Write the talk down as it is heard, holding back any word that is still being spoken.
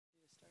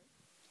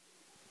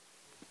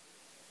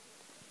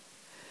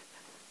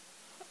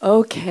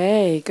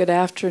Okay, good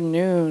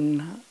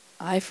afternoon.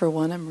 I, for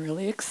one, am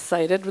really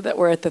excited that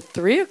we're at the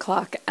 3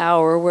 o'clock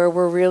hour where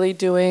we're really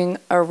doing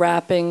a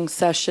wrapping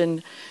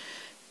session.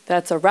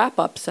 That's a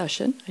wrap-up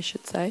session, I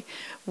should say,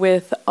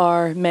 with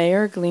our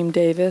mayor, Gleam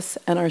Davis,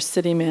 and our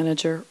city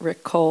manager,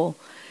 Rick Cole.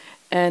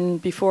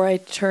 And before I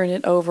turn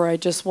it over, I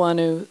just want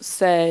to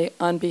say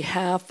on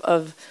behalf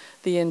of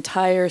the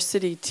entire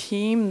city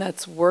team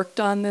that's worked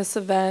on this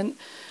event,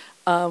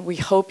 we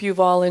hope you've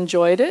all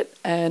enjoyed it,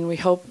 and we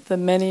hope the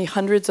many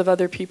hundreds of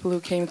other people who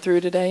came through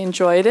today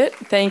enjoyed it.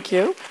 Thank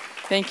you.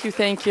 Thank you,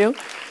 thank you.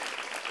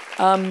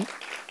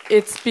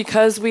 It's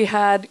because we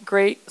had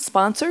great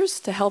sponsors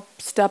to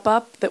help step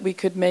up that we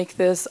could make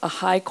this a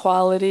high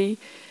quality,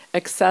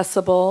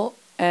 accessible,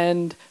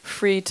 and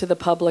free to the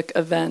public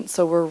event.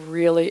 So we're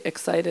really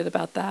excited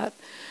about that.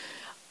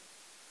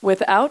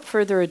 Without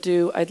further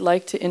ado, I'd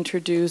like to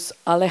introduce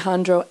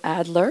Alejandro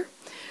Adler,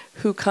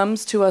 who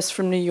comes to us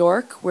from New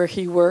York, where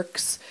he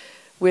works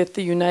with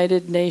the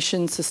United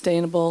Nations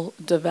Sustainable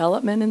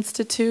Development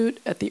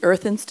Institute at the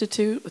Earth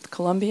Institute with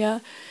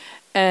Columbia.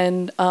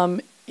 And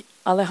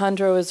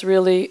Alejandro is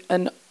really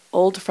an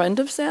old friend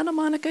of Santa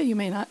Monica. You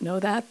may not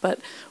know that, but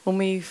when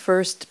we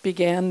first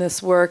began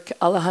this work,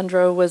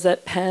 Alejandro was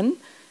at Penn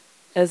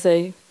as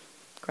a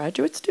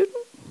graduate student?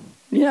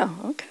 Yeah,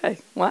 okay,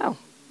 wow.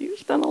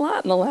 You've done a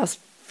lot in the last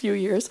few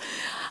years.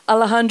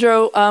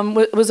 Alejandro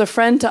was a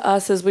friend to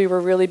us as we were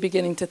really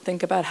beginning to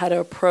think about how to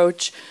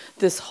approach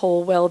this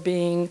whole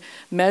well-being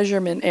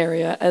measurement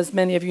area. As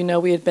many of you know,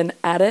 we had been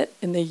at it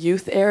in the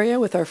youth area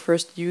with our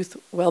first youth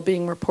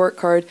well-being report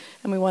card,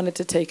 and we wanted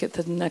to take it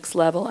to the next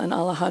level. And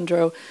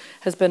Alejandro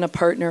has been a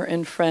partner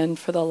and friend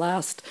for the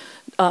last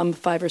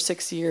 5 or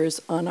 6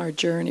 years on our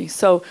journey.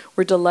 So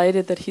we're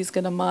delighted that he's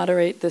going to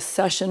moderate this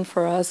session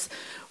for us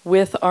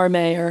with our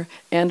mayor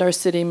and our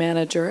city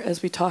manager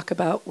as we talk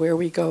about where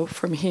we go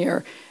from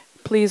here.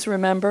 Please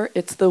remember,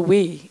 it's the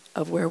we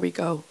of where we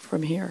go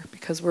from here,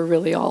 because we're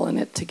really all in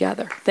it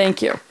together.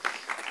 Thank you.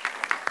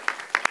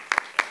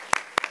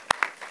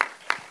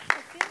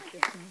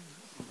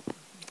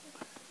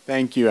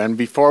 Thank you. And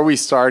before we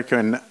start,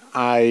 can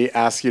I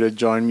ask you to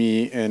join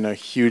me in a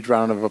huge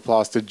round of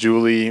applause to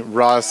Julie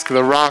Rusk,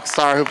 the rock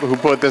star who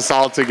put this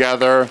all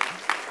together,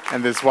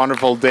 and this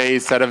wonderful day,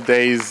 set of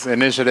days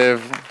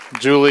initiative.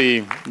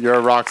 Julie, you're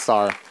a rock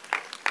star.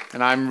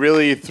 And I'm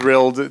really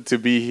thrilled to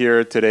be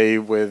here today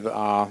with,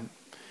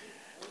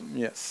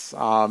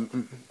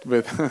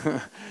 with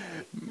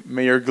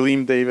Mayor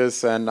Gleam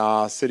Davis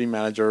and City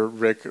Manager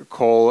Rick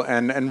Cole,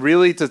 and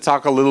really to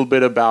talk a little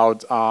bit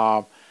about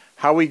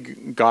how we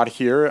got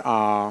here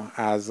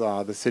as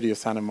the city of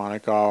Santa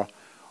Monica,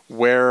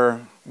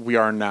 where we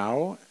are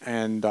now,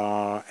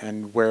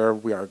 and where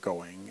we are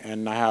going.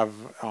 And I have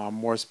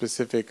more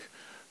specific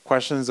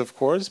questions, of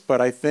course,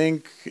 but I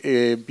think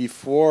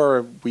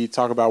before we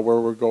talk about where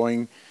we're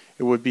going,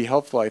 it would be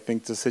helpful, I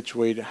think, to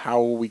situate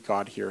how we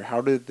got here.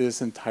 How did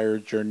this entire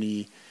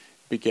journey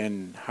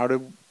begin? How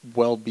did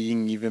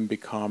well-being even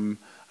become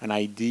an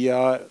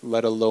idea,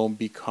 let alone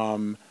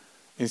become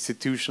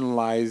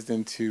institutionalized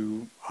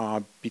into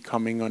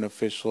becoming an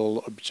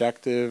official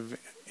objective,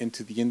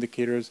 into the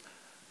indicators?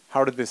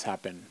 How did this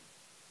happen?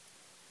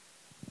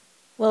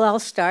 Well, I'll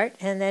start,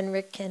 and then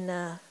Rick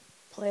can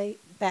play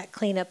back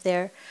clean up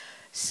there.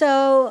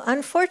 So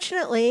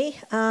unfortunately,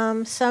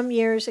 some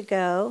years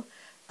ago,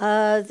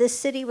 this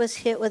city was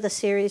hit with a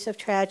series of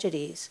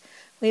tragedies.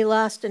 We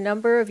lost a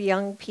number of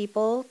young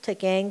people to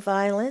gang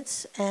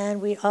violence,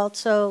 and we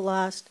also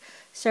lost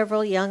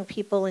several young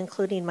people,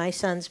 including my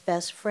son's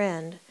best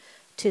friend,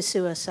 to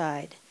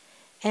suicide.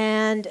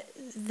 And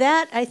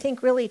that, I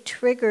think, really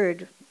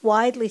triggered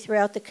widely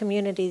throughout the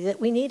community that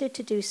we needed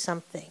to do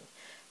something.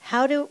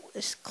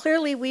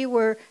 Clearly we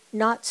were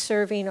not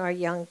serving our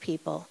young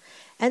people.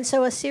 And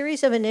so a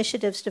series of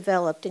initiatives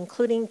developed,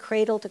 including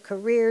Cradle to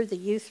Career, the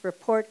Youth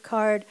Report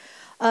Card,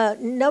 a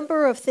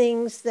number of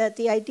things that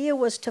the idea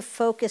was to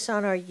focus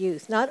on our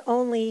youth, not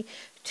only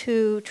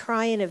to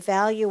try and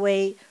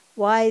evaluate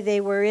why they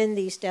were in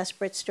these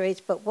desperate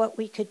straits, but what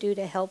we could do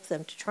to help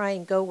them, to try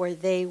and go where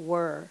they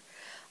were.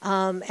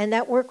 And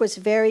that work was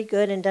very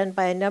good and done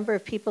by a number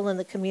of people in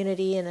the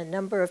community in a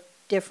number of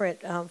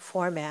different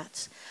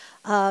formats.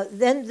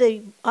 Then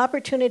the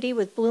opportunity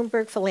with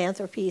Bloomberg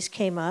Philanthropies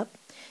came up.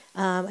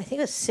 I think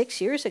it was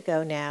 6 years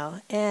ago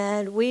now,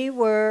 and we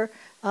were,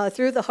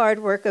 through the hard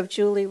work of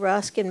Julie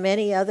Rusk and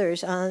many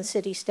others on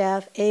city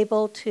staff,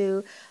 able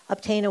to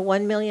obtain a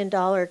 $1 million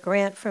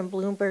grant from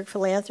Bloomberg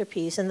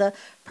Philanthropies. And the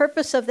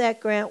purpose of that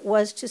grant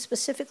was to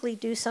specifically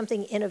do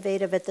something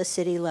innovative at the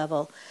city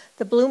level.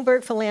 The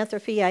Bloomberg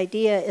Philanthropy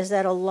idea is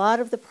that a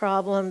lot of the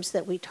problems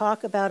that we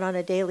talk about on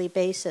a daily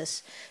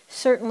basis,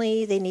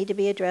 certainly they need to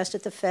be addressed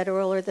at the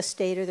federal or the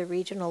state or the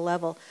regional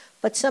level,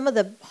 but some of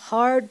the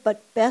hard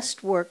but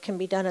best work can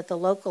be done at the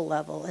local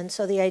level. And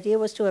so the idea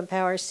was to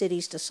empower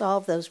cities to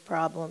solve those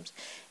problems.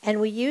 And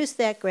we used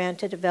that grant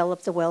to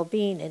develop the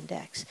Wellbeing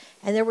Index.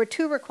 And there were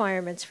two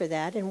requirements for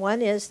that, and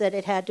one is that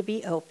it had to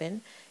be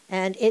open,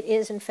 and it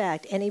is, in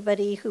fact,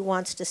 anybody who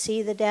wants to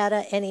see the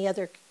data, any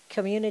other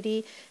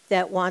community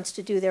that wants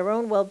to do their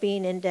own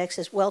well-being index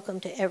is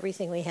welcome to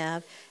everything we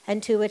have.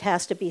 And two, it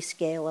has to be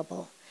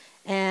scalable.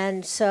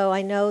 And so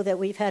I know that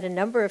we've had a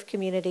number of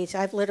communities.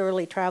 I've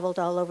literally traveled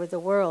all over the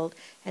world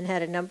and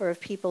had a number of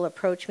people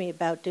approach me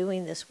about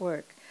doing this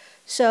work.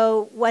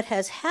 So what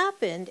has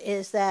happened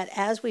is that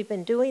as we've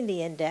been doing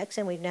the index,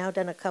 and we've now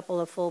done a couple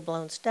of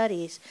full-blown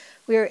studies,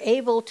 we are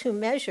able to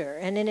measure.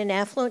 And in an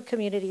affluent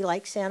community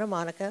like Santa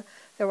Monica,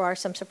 there are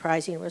some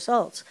surprising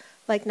results.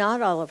 Like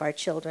not all of our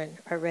children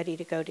are ready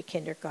to go to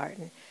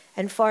kindergarten,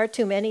 and far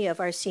too many of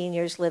our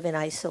seniors live in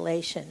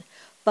isolation.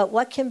 But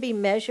what can be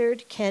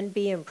measured can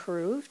be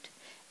improved,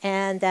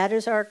 and that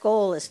is our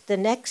goal, is the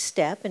next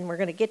step, and we're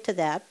going to get to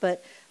that,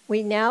 but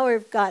we now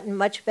have gotten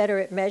much better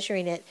at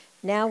measuring it.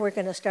 Now we're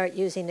going to start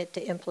using it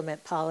to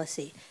implement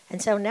policy.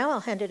 And so now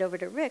I'll hand it over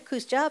to Rick,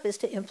 whose job is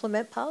to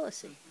implement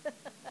policy.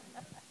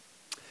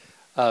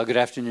 Good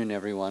afternoon,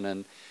 everyone.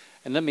 And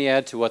let me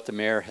add to what the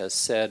mayor has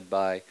said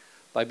by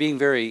being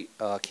very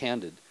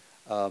candid.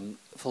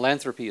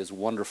 Philanthropy is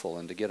wonderful,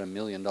 and to get $1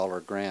 million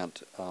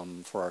grant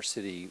for our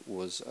city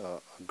was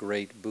a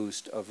great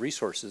boost of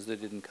resources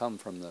that didn't come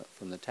from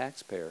the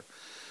taxpayer.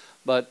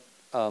 But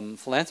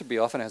philanthropy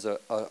often has a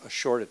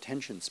short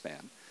attention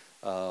span.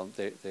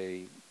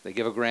 They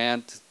give a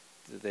grant,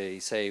 they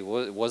say,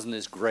 well, wasn't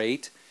this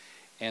great?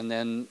 And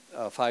then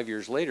 5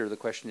 years later, the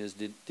question is,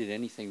 did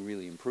anything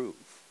really improve,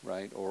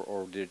 right?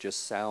 Or did it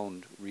just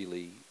sound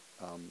really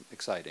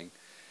exciting?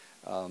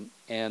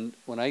 And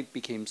when I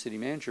became city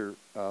manager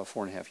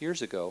 4.5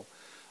 years ago,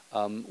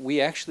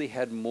 we actually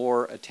had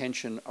more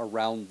attention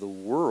around the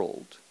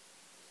world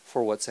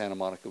for what Santa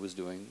Monica was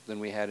doing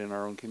than we had in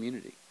our own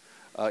community,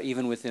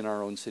 even within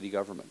our own city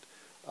government.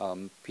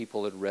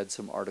 People had read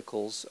some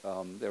articles.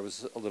 There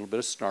was a little bit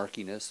of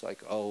snarkiness, like,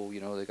 oh,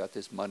 you know, they got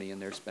this money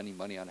and they're spending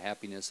money on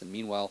happiness, and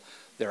meanwhile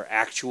there are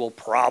actual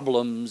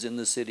problems in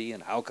the city,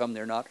 and how come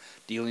they're not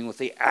dealing with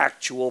the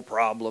actual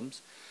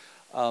problems?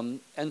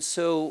 And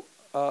so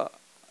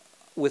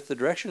with the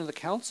direction of the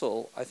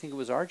council, I think it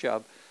was our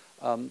job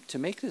to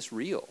make this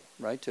real,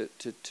 right?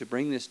 To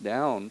bring this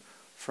down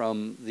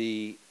from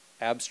the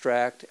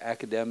abstract,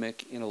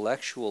 academic,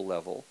 intellectual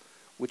level,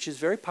 which is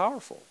very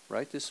powerful,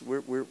 right?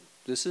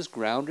 This is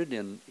grounded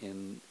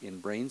in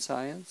brain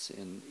science,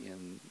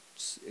 in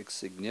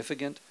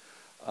significant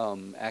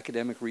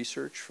academic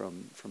research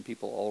from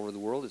people all over the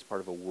world as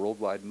part of a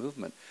worldwide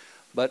movement.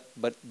 But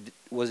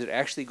was it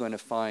actually going to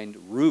find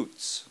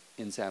roots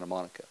in Santa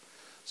Monica?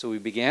 So we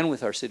began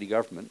with our city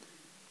government,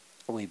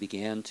 and we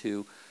began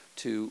to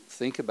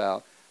think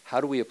about how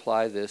do we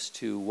apply this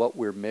to what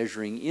we're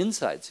measuring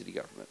inside city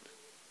government.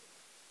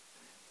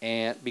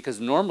 And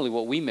because normally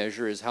what we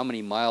measure is how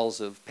many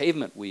miles of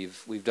pavement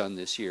we've done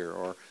this year,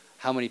 or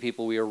how many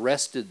people we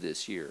arrested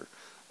this year,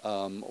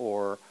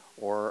 or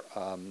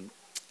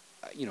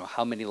you know,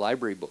 how many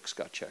library books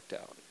got checked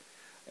out.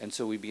 And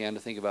so we began to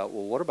think about,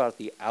 well, what about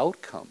the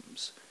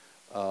outcomes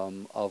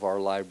of our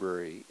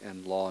library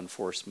and law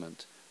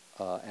enforcement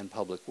and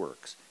public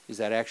works? Is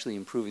that actually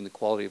improving the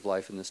quality of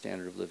life and the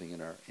standard of living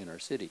in our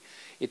city?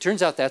 It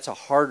turns out that's a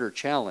harder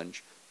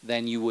challenge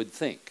than you would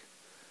think.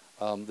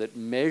 That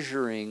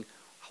measuring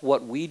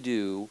what we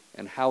do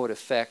and how it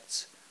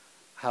affects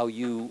how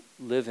you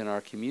live in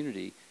our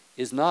community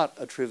is not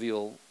a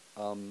trivial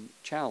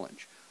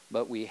challenge.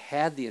 But we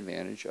had the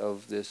advantage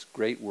of this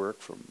great work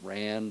from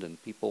Rand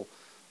and people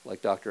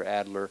like Dr.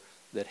 Adler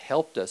that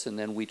helped us, and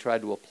then we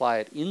tried to apply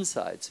it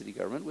inside city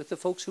government with the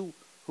folks who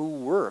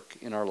work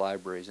in our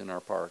libraries, in our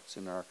parks,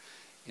 in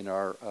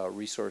our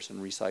resource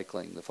and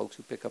recycling, the folks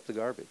who pick up the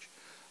garbage.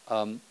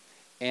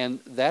 And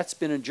that's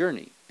been a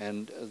journey.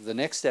 And the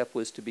next step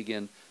was to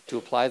begin to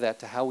apply that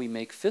to how we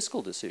make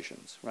fiscal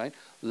decisions, right?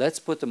 Let's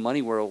put the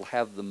money where it will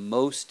have the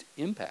most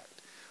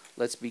impact.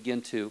 Let's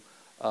begin to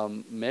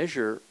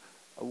measure.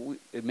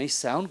 It may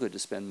sound good to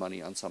spend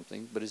money on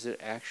something, but is it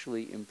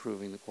actually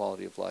improving the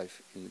quality of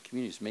life in the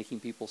communities,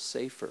 making people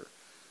safer?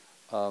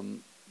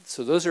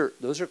 So those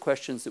are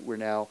questions that we're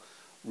now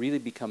really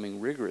becoming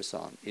rigorous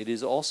on. It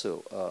is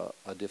also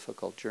a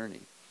difficult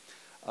journey.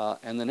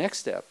 And the next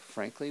step,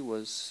 frankly,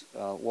 was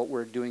what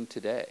we're doing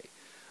today,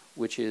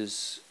 which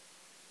is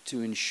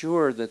to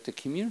ensure that the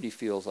community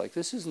feels like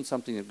this isn't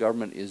something that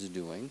government is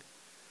doing.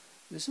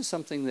 This is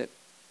something that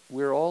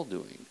we're all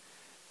doing.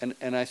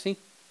 And I think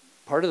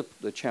part of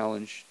the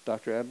challenge,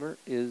 Dr. Adler,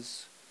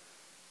 is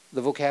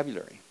the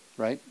vocabulary,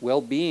 right?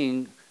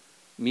 Well-being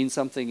means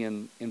something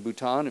in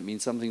Bhutan, it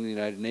means something in the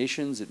United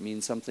Nations, it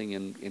means something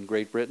in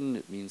Great Britain,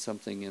 it means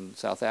something in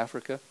South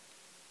Africa.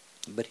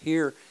 But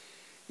here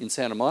in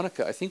Santa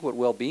Monica, I think what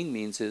well-being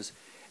means is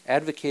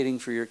advocating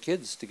for your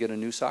kids to get a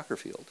new soccer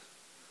field.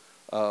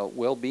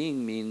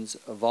 Well-being means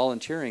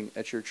volunteering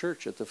at your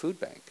church at the food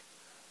bank.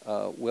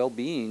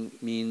 Well-being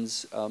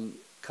means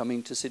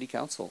coming to city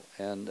council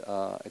and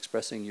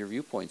expressing your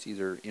viewpoints,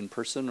 either in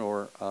person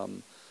or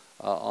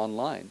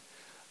online.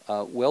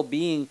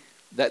 Well-being,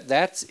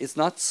 it's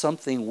not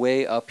something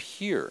way up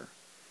here.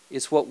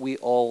 It's what we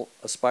all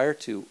aspire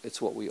to.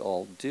 It's what we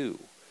all do.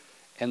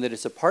 And that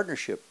it's a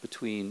partnership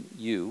between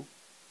you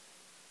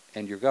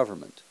and your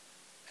government.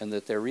 and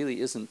that there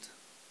really isn't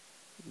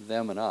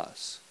them and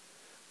us.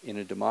 In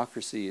a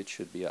democracy, it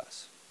should be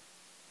us.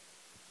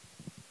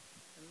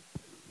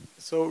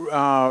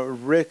 So,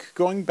 Rick,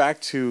 going back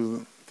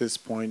to this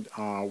point,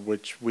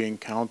 which we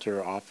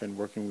encounter often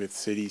working with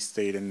city,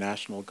 state, and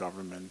national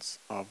governments,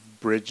 of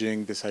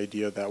bridging this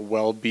idea that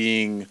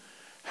well-being,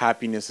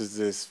 happiness is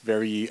this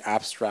very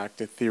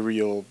abstract,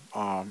 ethereal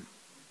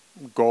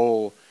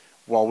goal,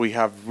 while we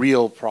have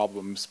real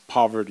problems,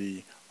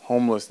 poverty,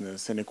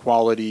 homelessness,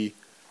 inequality.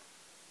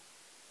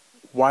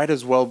 Why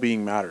does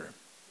well-being matter?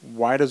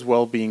 Why does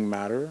well-being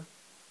matter?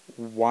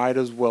 Why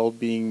does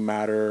well-being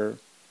matter?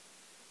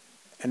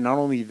 And not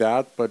only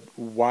that, but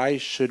why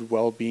should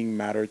well-being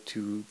matter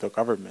to the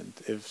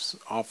government? If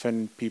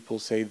often people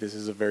say this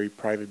is a very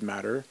private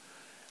matter,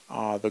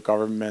 the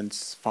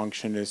government's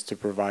function is to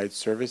provide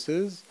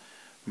services.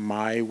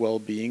 My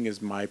well-being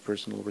is my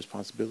personal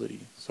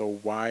responsibility. So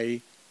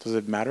why does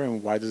it matter,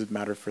 and why does it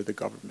matter for the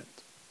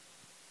government?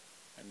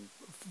 And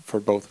for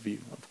both of you,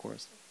 of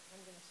course.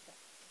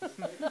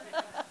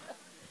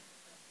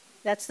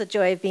 That's the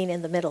joy of being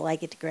in the middle. I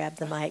get to grab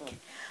the mic.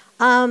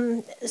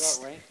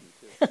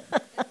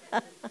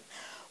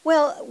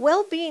 Well,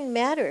 well-being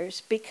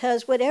matters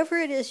because whatever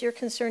it is you're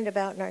concerned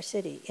about in our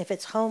city, if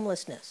it's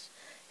homelessness,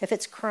 if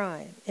it's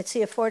crime, it's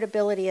the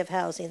affordability of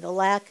housing, the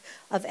lack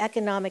of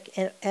economic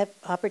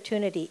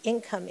opportunity,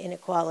 income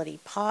inequality,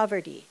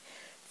 poverty,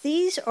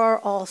 these are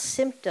all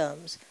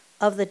symptoms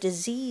of the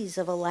disease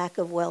of a lack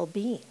of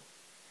well-being.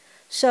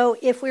 So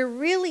if we're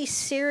really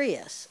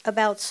serious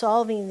about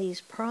solving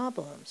these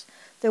problems,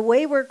 the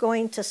way we're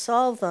going to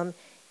solve them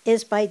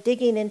is by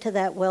digging into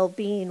that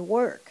well-being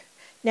work.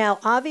 Now,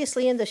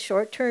 obviously, in the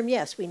short term,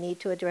 yes, we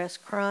need to address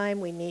crime.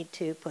 We need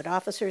to put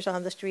officers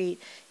on the street.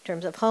 In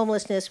terms of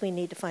homelessness, we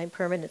need to find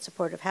permanent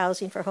supportive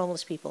housing for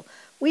homeless people.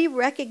 We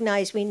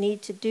recognize we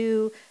need to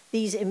do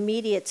these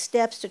immediate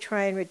steps to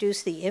try and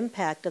reduce the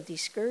impact of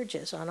these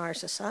scourges on our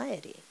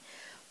society.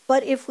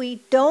 But if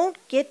we don't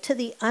get to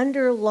the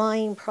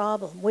underlying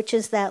problem, which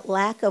is that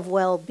lack of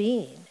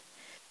well-being,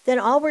 then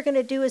all we're going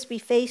to do is be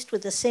faced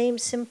with the same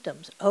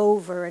symptoms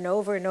over and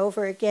over and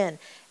over again.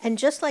 And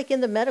just like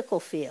in the medical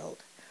field,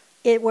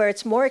 where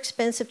it's more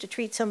expensive to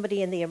treat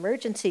somebody in the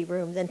emergency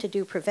room than to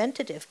do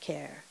preventative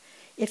care,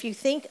 if you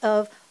think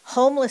of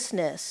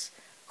homelessness,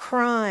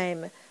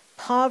 crime,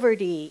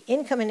 poverty,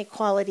 income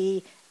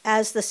inequality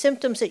as the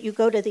symptoms that you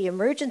go to the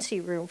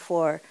emergency room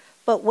for,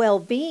 but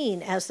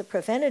well-being as the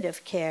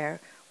preventative care,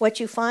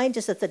 what you find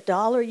is that the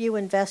dollar you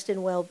invest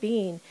in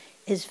well-being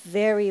is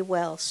very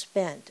well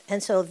spent.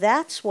 And so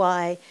that's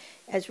why,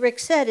 as Rick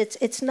said,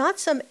 it's not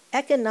some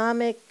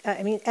economic,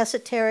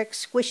 esoteric,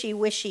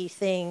 squishy-wishy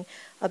thing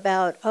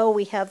about, oh,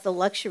 we have the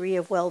luxury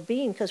of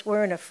well-being because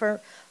we're in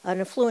an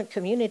affluent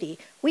community.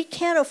 We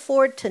can't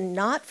afford to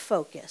not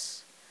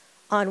focus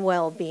on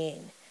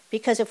well-being,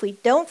 because if we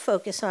don't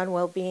focus on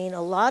well-being,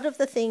 a lot of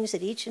the things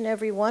that each and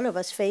every one of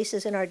us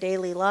faces in our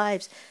daily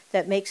lives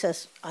that makes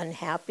us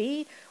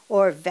unhappy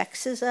or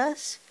vexes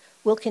us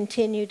will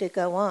continue to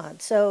go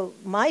on. So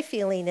my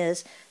feeling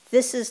is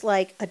this is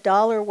like a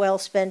dollar well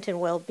spent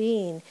in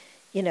well-being,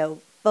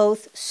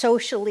 both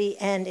socially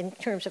and in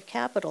terms of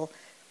capital,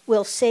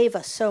 will save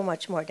us so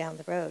much more down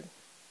the road.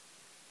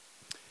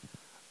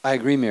 I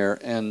agree, Mayor,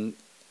 and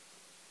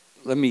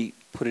let me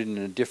put it in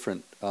a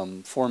different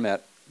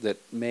format that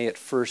may at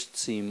first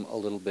seem a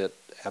little bit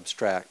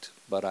abstract,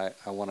 but I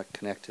want to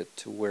connect it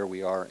to where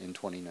we are in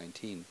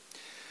 2019.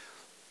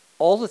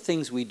 All the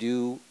things we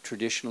do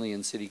traditionally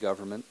in city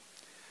government,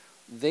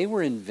 they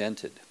were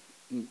invented.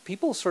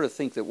 People sort of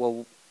think that,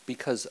 well,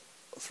 because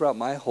throughout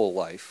my whole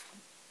life,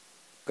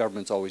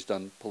 government's always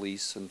done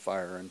police and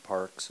fire and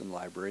parks and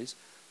libraries,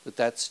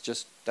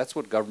 that's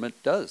what government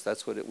does.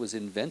 That's what it was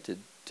invented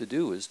to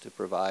do, is to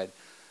provide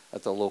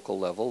at the local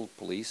level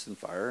police and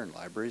fire and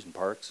libraries and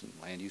parks and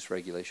land use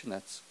regulation.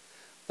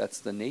 That's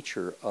the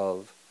nature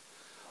of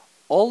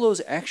all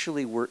those.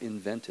 Actually were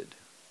invented.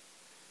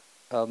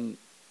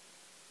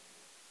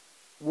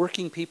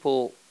 Working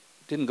people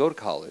didn't go to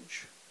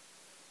college,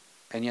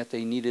 and yet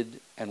they needed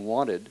and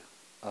wanted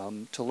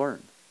to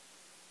learn.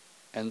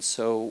 And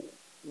so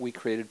we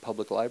created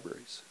public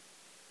libraries.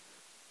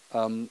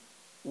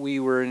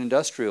 We were an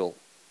industrial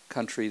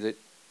country that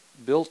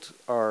built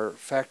our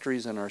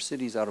factories and our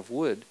cities out of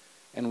wood,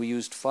 and we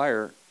used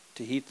fire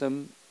to heat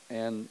them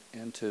and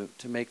to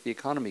make the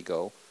economy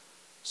go.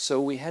 So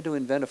we had to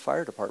invent a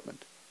fire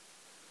department.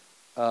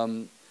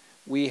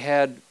 We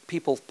had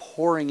people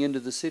pouring into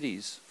the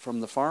cities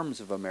from the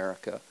farms of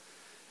America,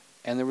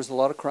 and there was a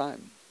lot of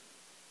crime.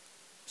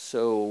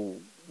 So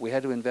we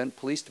had to invent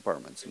police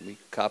departments, and we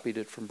copied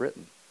it from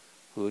Britain,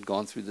 who had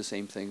gone through the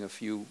same thing a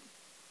few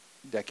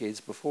decades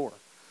before.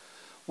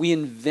 We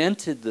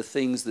invented the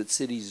things that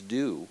cities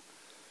do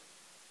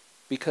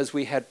because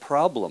we had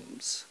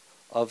problems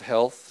of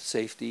health,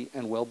 safety,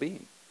 and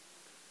well-being.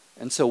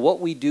 And so what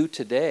we do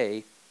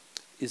today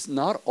is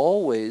not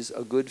always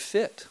a good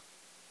fit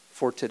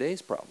for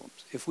today's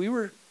problems. If we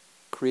were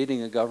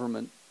creating a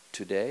government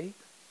today,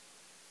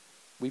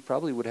 we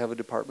probably would have a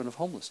Department of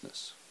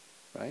Homelessness,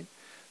 right?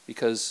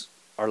 Because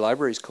Our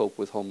libraries cope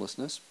with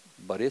homelessness,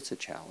 but it's a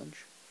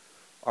challenge.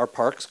 Our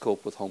parks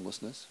cope with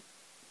homelessness,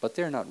 but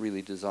they're not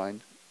really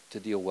designed to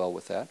deal well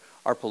with that.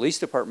 Our police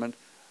department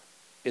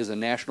is a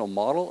national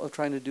model of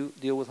trying to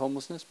deal with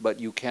homelessness, but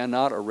you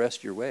cannot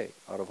arrest your way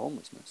out of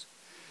homelessness.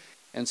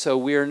 And so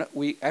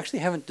we actually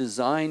haven't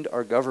designed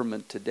our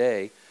government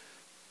today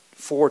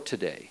for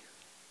today.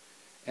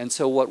 And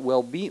so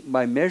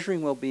by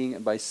measuring well-being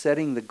and by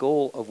setting the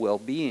goal of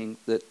well-being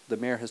that the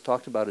mayor has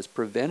talked about as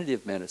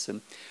preventative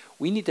medicine,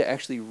 we need to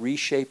actually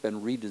reshape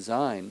and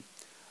redesign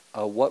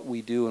what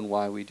we do and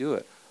why we do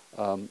it.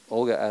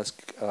 Olga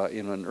asked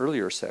in an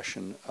earlier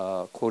session,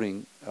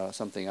 quoting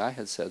something I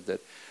had said,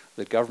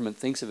 that government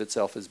thinks of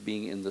itself as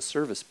being in the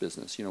service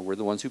business. You know, we're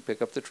the ones who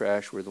pick up the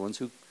trash, we're the ones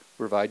who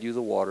provide you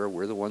the water,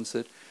 we're the ones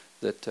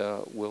that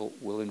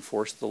will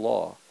enforce the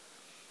law.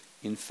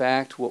 In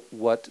fact,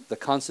 what the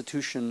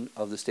Constitution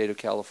of the state of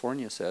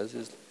California says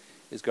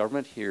is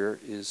government here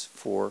is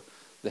for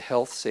the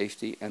health,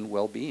 safety, and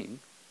well-being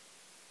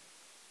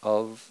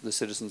of the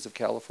citizens of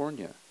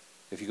California.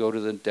 If you go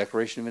to the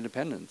Declaration of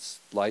Independence,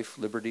 life,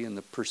 liberty, and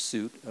the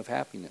pursuit of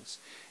happiness.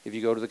 If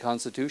you go to the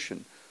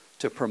Constitution,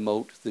 to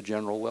promote the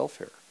general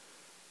welfare.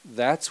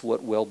 That's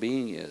what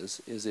well-being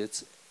is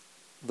it's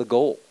the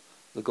goal.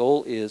 The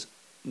goal is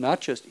not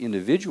just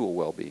individual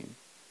well-being,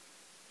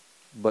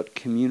 but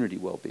community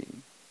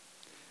well-being.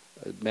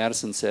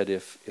 Madison said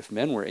if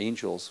men were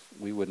angels,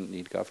 we wouldn't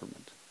need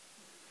government.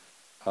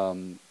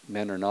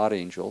 Men are not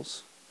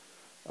angels.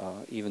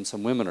 Even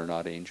some women are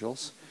not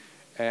angels.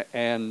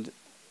 And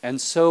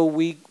so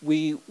we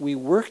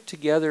work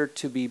together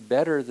to be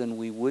better than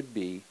we would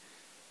be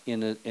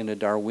in a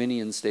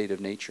Darwinian state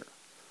of nature.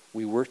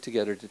 We work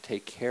together to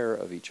take care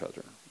of each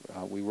other.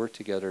 We work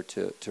together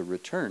to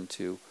return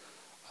to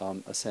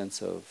a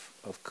sense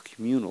of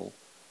communal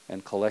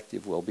and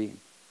collective well-being.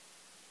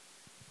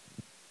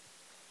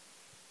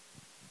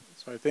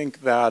 So I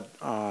think that,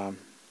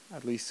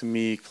 at least to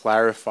me,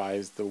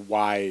 clarifies the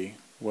why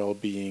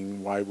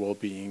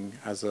well-being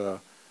as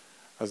a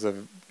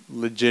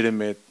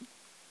legitimate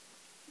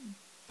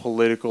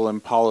political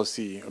and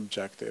policy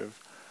objective.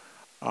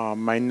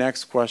 My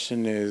next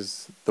question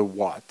is the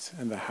what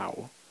and the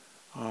how,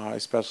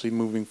 especially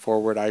moving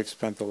forward. I've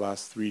spent the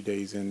last 3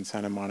 days in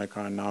Santa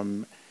Monica, and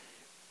I'm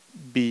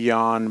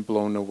beyond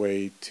blown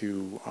away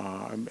to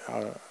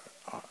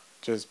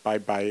just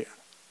by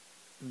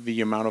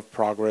the amount of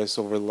progress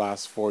over the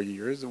last 4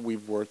 years.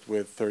 We've worked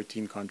with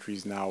 13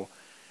 countries now,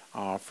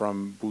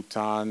 from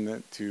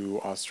Bhutan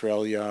to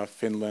Australia,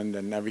 Finland,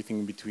 and everything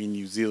in between,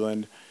 New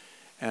Zealand.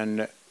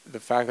 And the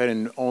fact that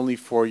in only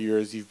 4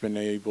 years you've been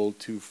able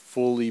to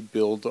fully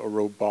build a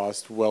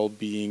robust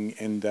well-being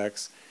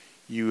index,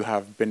 you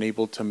have been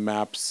able to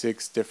map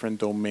 6 different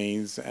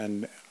domains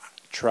and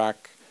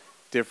track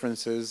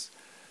differences,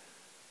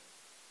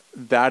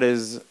 that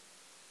is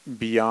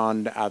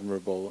beyond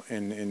admirable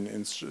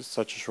in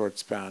such a short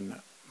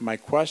span. My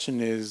question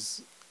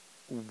is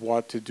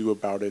what to do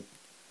about it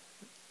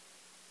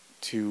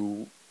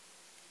to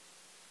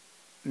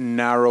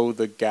narrow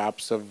the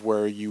gaps of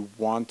where you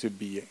want to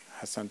be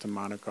at Santa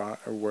Monica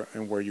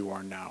and where you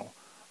are now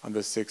on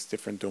the 6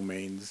 different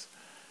domains.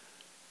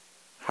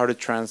 How to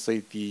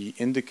translate the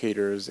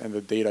indicators and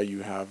the data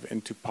you have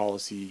into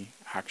policy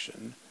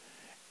action.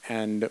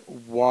 And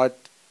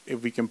what,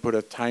 if we can put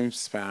a time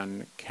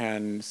span,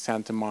 can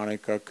Santa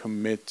Monica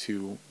commit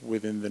to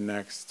within the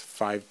next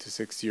 5 to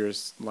 6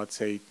 years, let's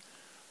say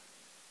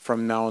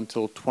from now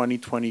until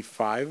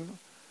 2025?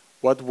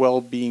 What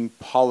well-being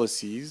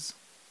policies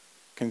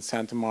can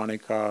Santa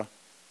Monica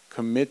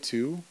commit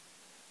to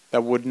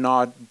that would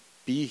not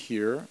be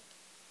here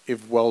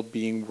if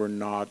well-being were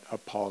not a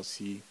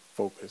policy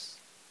focus?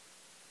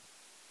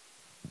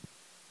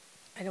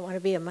 I don't want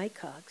to be a mic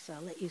hog, so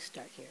I'll let you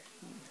start here.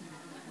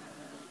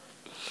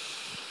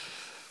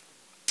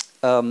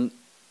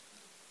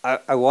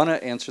 I want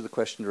to answer the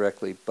question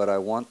directly, but I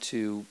want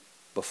to,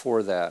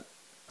 before that,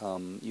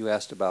 you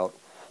asked about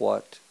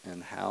what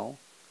and how.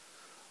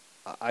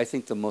 I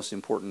think the most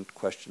important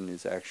question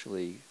is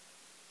actually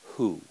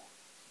who,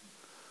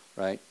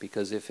 right?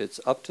 Because if it's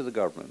up to the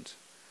government,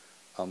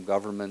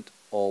 government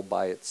all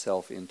by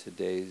itself in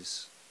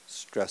today's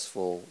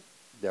stressful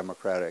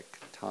democratic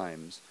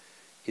times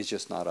is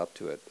just not up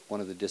to it.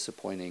 One of the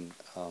disappointing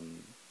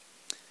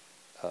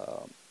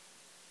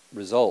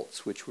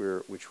results, which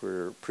we're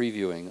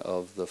previewing,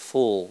 of the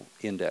full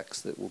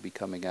index that will be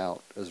coming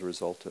out as a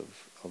result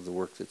of the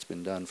work that's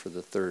been done for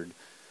the 3rd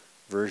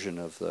version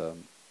of the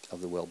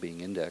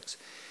Wellbeing Index,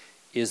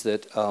 is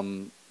that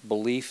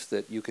belief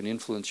that you can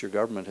influence your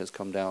government has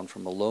come down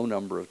from a low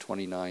number of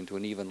 29 to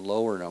an even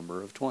lower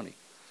number of 20.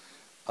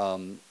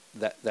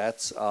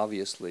 That's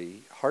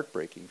obviously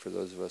heartbreaking for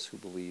those of us who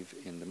believe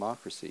in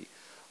democracy.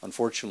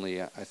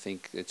 Unfortunately, I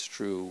think it's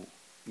true,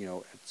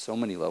 at so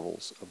many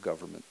levels of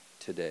government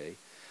today,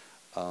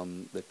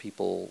 that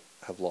people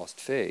have lost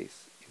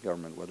faith in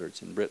government, whether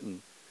it's in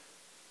Britain.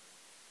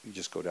 You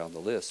just go down the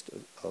list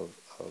of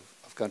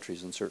of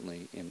countries, and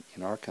certainly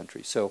in our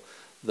country. So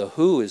the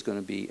who is going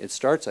to be, it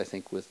starts, I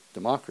think, with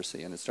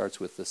democracy, and it starts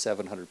with the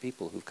 700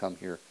 people who've come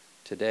here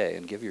today,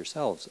 and give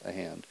yourselves a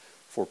hand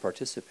for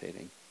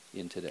participating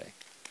in today.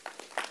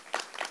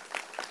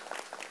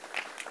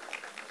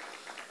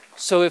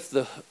 So if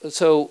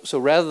so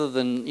rather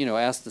than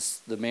ask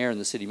the mayor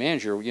and the city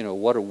manager,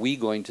 what are we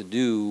going to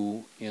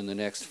do in the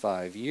next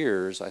 5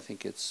 years? I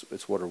think it's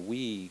what are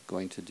we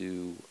going to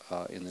do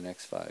in the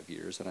next 5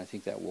 years, and I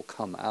think that will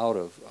come out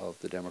of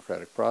the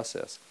democratic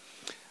process.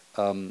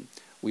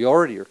 We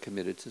already are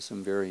committed to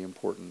some very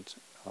important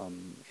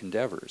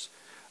endeavors.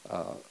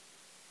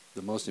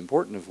 The most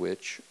important of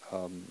which,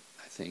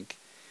 I think,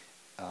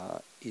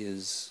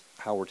 is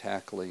how we're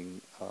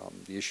tackling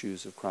the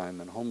issues of crime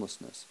and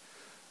homelessness.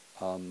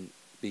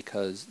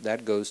 Because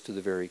that goes to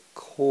the very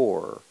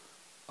core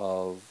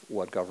of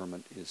what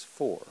government is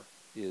for,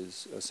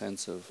 is a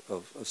sense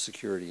of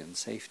security and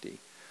safety.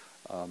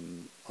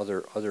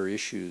 Other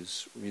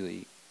issues,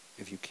 really,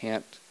 if you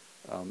can't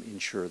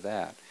ensure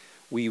that,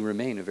 we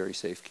remain a very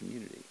safe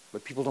community,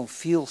 but people don't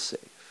feel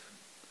safe.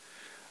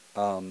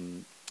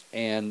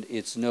 And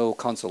it's no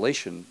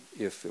consolation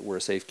if we're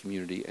a safe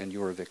community and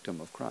you're a victim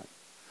of crime.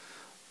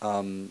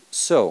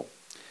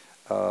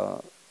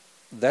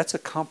 That's a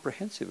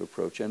comprehensive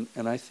approach, and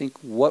I think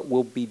what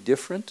will be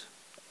different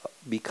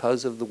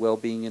because of the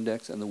Wellbeing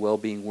Index and the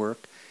Wellbeing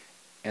work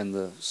and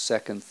the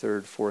 2nd,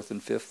 3rd, 4th,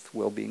 and 5th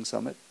Wellbeing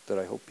Summit that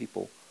I hope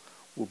people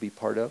will be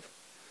part of.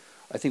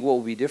 I think what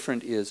will be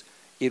different is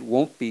it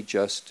won't be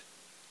just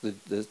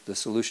the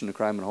solution to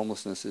crime and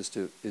homelessness is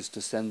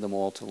to send them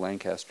all to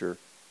Lancaster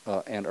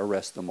and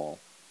arrest them all,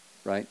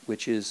 right?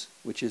 Which is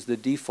the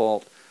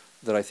default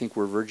that I think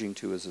we're verging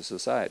to as a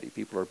society.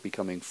 People are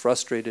becoming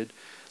frustrated.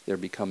 They're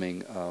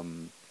becoming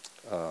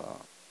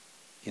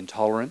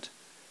intolerant,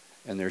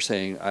 and they're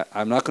saying,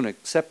 I'm not going to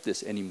accept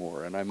this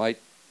anymore, and I might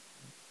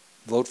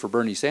vote for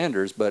Bernie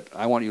Sanders, but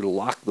I want you to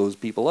lock those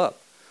people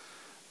up.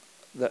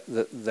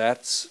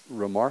 That's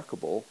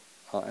remarkable,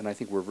 and I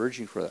think we're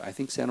verging for that. I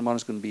think Santa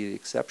Monica is going to be the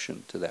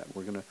exception to that.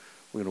 We're going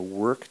to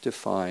work to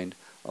find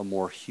a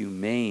more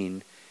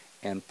humane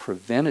and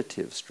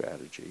preventative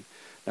strategy.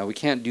 Now, we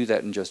can't do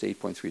that in just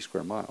 8.3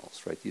 square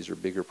miles, right? These are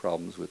bigger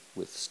problems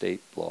with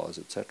state laws,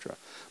 etc.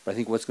 But I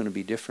think what's going to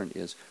be different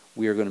is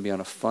we are going to be on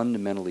a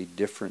fundamentally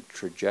different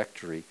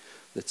trajectory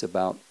that's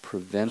about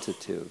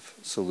preventative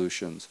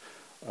solutions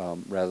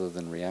rather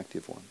than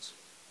reactive ones.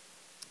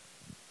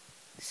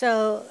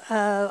 So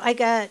I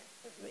got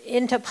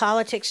into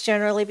politics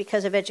generally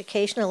because of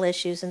educational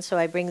issues, and so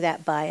I bring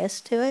that bias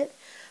to it.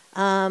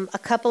 A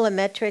couple of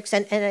metrics,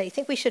 and I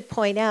think we should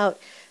point out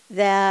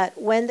that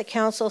when the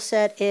council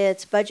set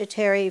its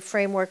budgetary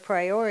framework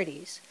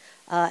priorities,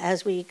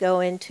 as we go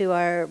into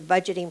our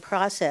budgeting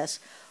process,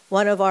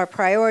 one of our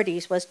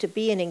priorities was to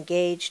be an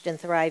engaged and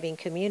thriving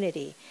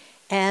community.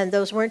 And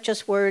those weren't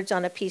just words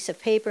on a piece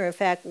of paper. In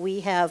fact,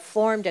 we have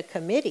formed a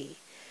committee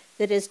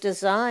that is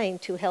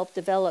designed to help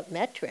develop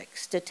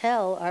metrics to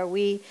tell, are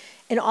we,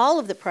 in all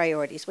of the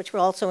priorities, which were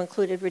also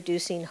included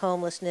reducing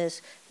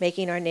homelessness,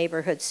 making our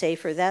neighborhoods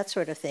safer, that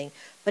sort of thing,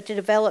 but to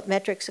develop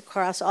metrics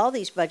across all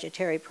these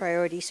budgetary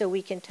priorities so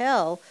we can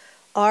tell,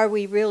 are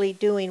we really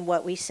doing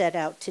what we set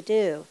out to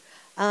do?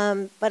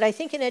 But I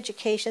think in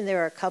education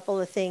there are a couple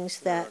of things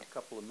that... There are a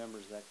couple of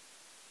members that...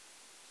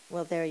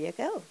 Well, there you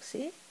go,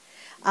 see?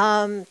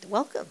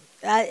 Welcome.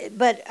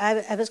 But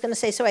I was going to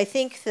say, so I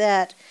think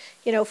that,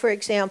 for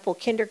example,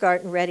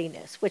 kindergarten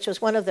readiness, which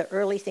was one of the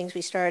early things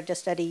we started to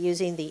study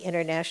using the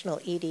international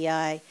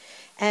EDI.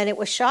 And it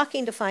was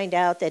shocking to find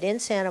out that in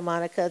Santa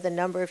Monica, the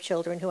number of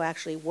children who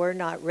actually were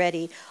not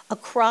ready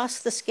across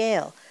the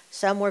scale.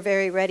 Some were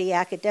very ready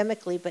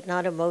academically, but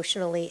not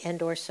emotionally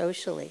and or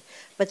socially.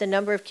 But the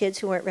number of kids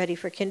who weren't ready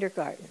for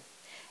kindergarten.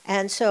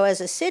 And so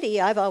as a city,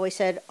 I've always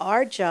said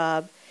our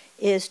job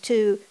is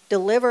to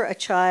deliver a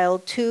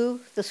child to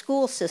the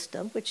school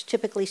system, which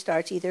typically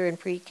starts either in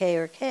pre-K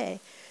or K,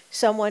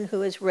 someone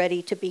who is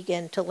ready to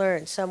begin to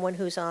learn, someone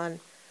who's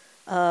on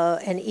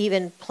and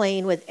even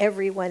playing with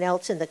everyone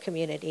else in the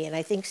community. And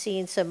I think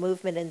seeing some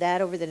movement in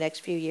that over the next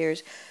few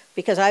years,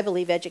 because I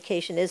believe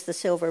education is the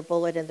silver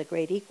bullet and the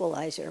great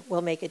equalizer,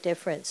 will make a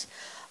difference.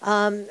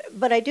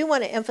 But I do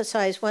want to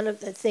emphasize one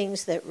of the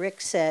things that Rick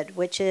said,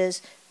 which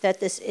is that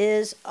this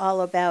is all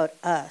about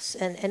us.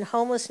 And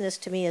homelessness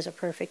to me is a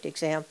perfect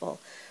example.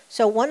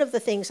 So one of the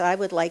things I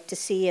would like to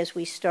see as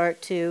we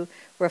start to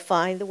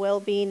refine the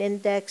Wellbeing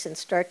Index and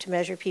start to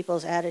measure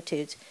people's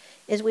attitudes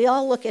is we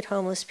all look at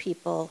homeless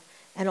people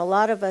and a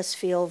lot of us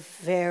feel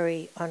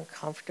very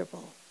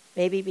uncomfortable,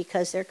 maybe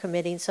because they're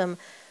committing some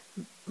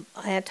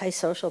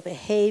antisocial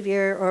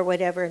behavior or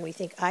whatever, and we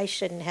think, I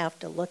shouldn't have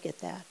to look at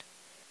that.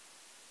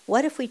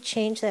 What if we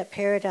change that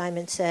paradigm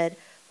and said,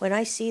 when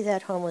I see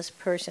that homeless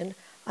person,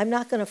 I'm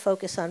not going to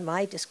focus on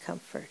my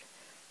discomfort,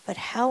 but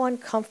how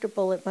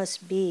uncomfortable it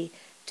must be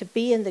to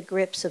be in the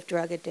grips of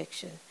drug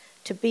addiction,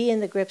 to be in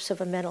the grips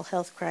of a mental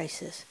health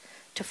crisis,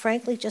 to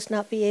frankly just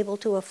not be able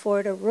to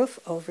afford a roof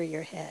over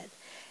your head.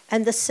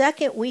 And the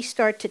second we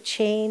start to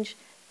change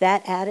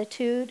that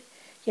attitude,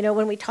 You know,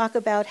 when we talk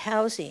about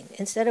housing,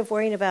 instead of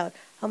worrying about,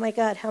 oh my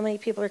God, how many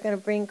people are going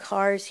to bring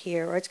cars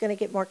here, or it's going to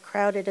get more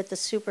crowded at the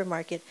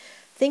supermarket,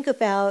 think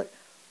about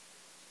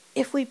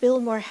if we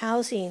build more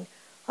housing,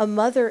 a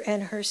mother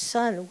and her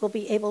son will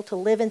be able to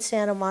live in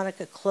Santa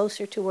Monica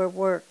closer to her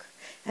work,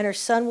 and her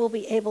son will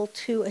be able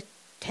to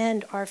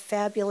attend our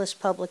fabulous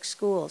public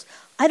schools.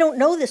 I don't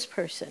know this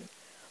person,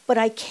 but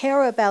I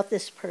care about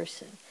this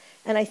person.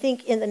 And I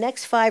think in the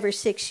next 5 or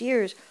 6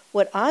 years,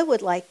 what I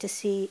would like to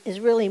see is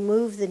really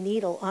move the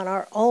needle on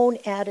our own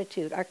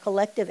attitude, our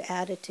collective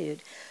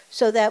attitude,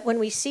 so that when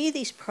we see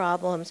these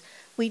problems,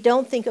 we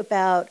don't think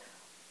about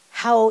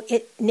how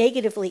it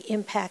negatively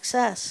impacts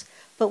us,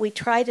 but we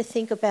try to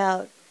think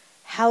about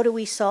how do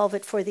we solve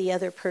it for the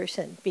other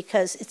person,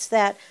 because it's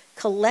that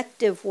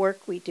collective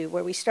work we do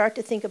where we start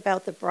to think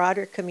about the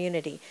broader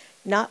community,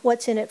 not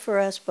what's in it for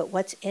us, but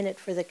what's in it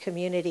for the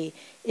community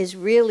is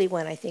really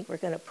when I think we're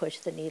going to push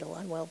the needle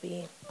on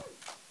well-being.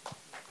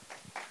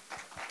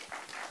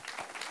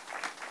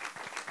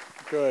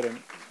 Good.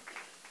 And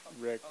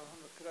Rick?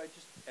 Could I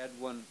just add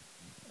one?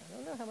 I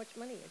don't know how much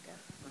money you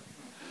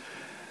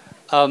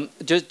got.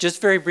 Just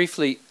very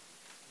briefly,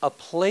 a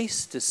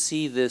place to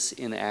see this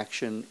in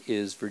action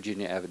is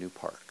Virginia Avenue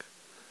Park,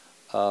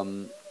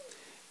 and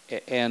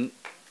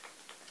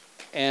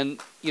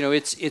you know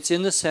it's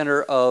in the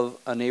center of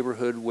a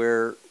neighborhood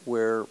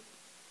where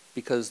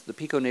because the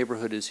Pico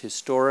neighborhood is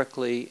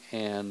historically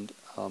and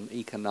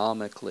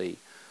economically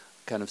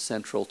kind of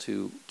central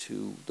to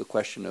the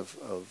question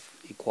of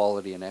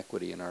equality and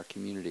equity in our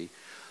community.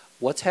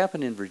 What's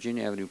happened in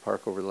Virginia Avenue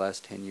Park over the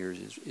last 10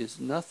 years is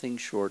nothing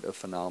short of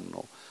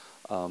phenomenal.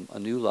 A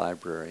new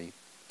library,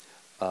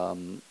 a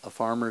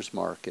farmer's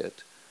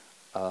market,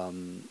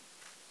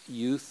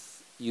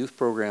 youth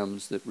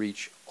programs that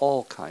reach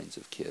all kinds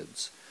of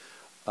kids,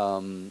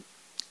 real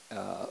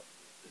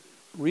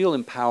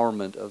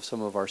empowerment of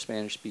some of our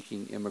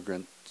Spanish-speaking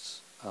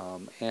immigrants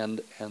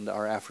and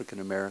our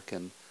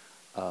African-American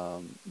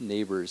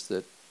neighbors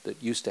that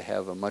used to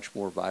have a much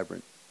more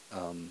vibrant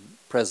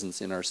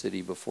presence in our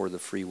city before the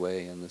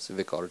freeway and the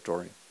Civic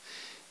Auditorium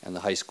and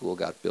the high school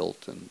got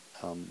built and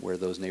where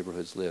those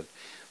neighborhoods lived.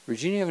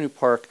 Virginia Avenue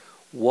Park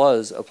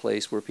was a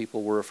place where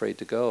people were afraid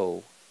to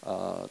go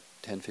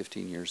 10,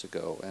 15 years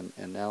ago,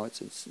 and now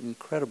it's an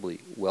incredibly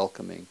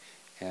welcoming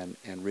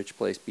and rich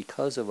place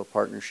because of a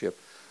partnership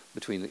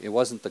between, it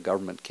wasn't the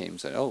government came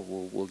and said, oh,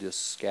 we'll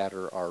just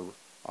scatter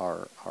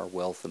our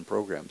wealth and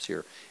programs here.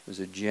 It was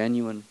a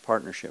genuine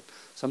partnership,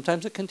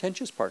 sometimes a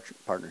contentious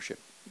partnership.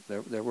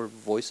 There were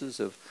voices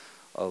of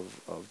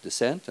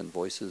dissent and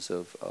voices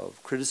of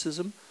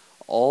criticism.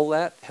 All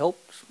that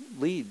helped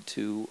lead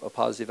to a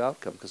positive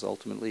outcome because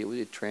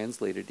ultimately it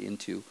translated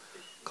into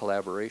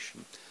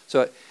collaboration.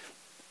 So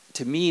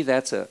to me,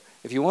 that's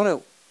if you want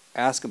to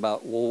ask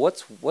about, well,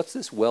 what's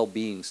this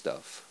well-being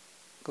stuff,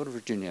 go to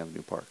Virginia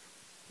Avenue Park.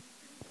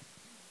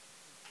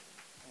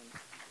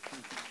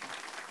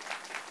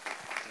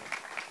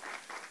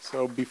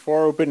 So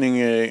before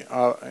opening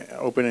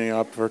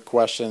up for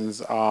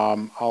questions,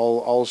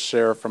 I'll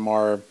share from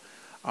our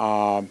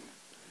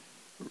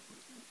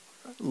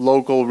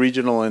local,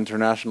 regional,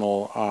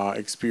 international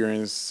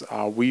experience.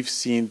 We've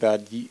seen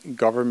that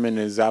government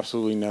is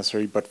absolutely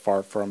necessary, but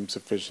far from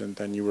sufficient.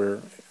 And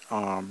you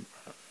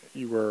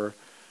were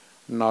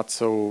not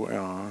so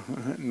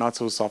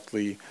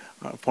softly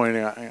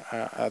pointing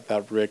at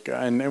that, Rick.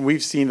 And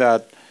we've seen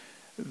that.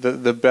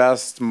 The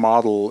best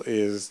model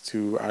is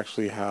to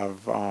actually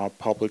have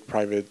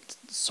public-private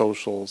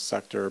social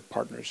sector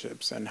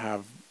partnerships and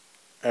have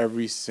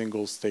every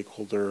single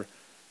stakeholder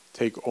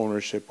take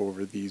ownership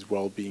over these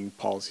well-being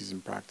policies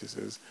and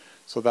practices.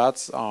 So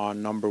that's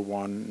number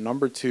one.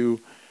 Number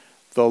two,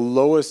 the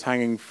lowest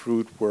hanging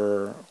fruit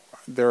where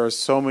there are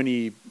so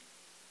many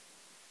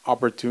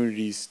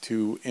opportunities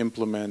to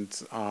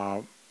implement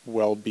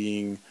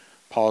well-being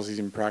policies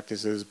and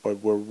practices, but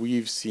where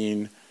we've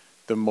seen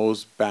the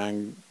most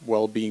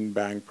well-being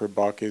bang per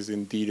buck is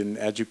indeed in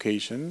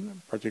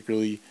education,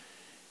 particularly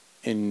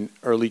in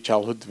early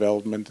childhood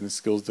development and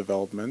skills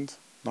development.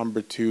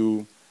 Number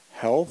two,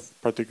 health,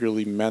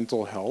 particularly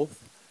mental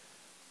health.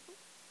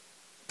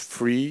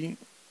 Free,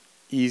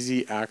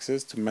 easy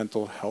access to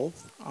mental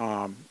health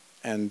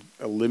and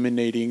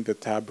eliminating the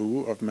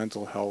taboo of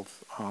mental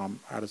health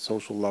at a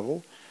social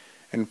level.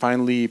 And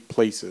finally,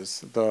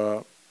 places.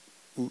 The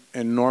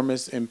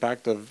enormous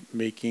impact of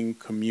making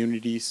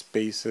community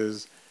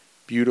spaces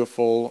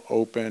beautiful,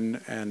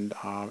 open, and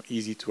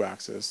easy to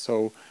access.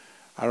 So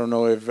I don't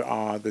know if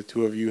the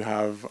two of you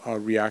have a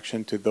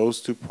reaction to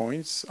those 2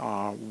 points.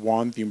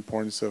 One, the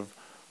importance of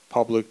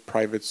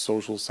public-private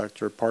social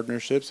sector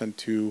partnerships, and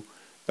two,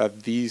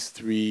 that these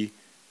three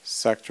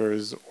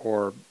sectors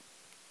or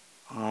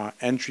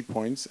entry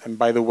points, and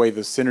by the way,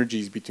 the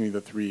synergies between the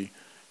three,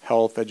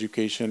 health,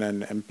 education,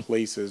 and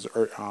places,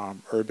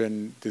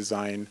 urban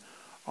design,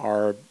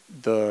 are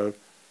the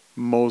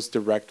most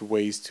direct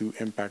ways to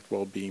impact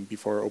well-being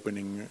before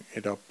opening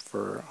it up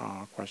for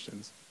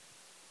questions.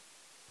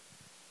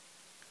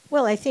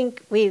 Well, I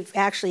think we've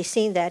actually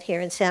seen that here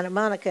in Santa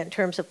Monica in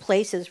terms of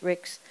places.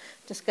 Rick's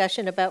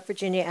discussion about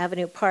Virginia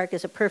Avenue Park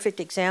is a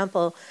perfect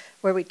example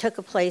where we took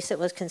a place that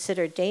was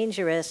considered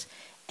dangerous,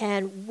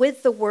 and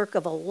with the work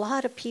of a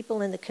lot of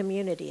people in the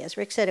community, as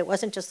Rick said, it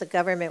wasn't just the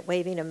government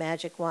waving a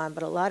magic wand,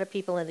 but a lot of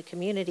people in the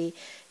community.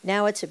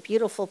 Now it's a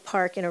beautiful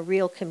park in a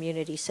real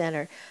community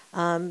center.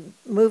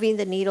 Moving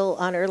the needle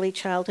on early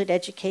childhood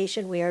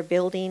education, we are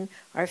building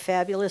our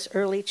fabulous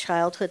early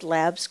childhood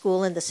lab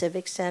school in the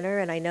Civic Center,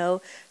 and I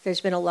know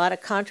there's been a lot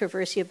of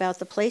controversy about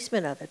the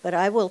placement of it, but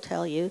I will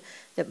tell you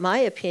that my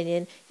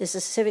opinion is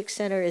the Civic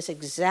Center is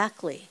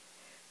exactly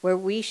where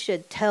we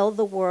should tell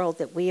the world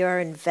that we are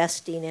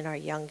investing in our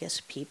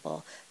youngest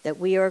people, that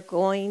we are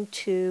going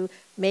to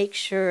make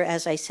sure,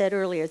 as I said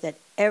earlier, that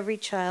every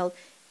child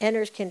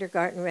enters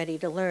kindergarten ready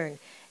to learn.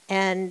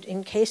 And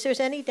in case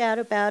there's any doubt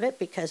about it,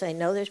 because I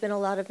know there's been a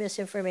lot of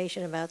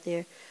misinformation about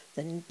there,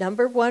 the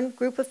number one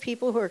group of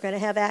people who are going to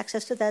have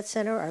access to that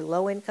center are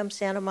low-income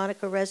Santa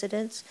Monica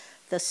residents.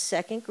 The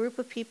second group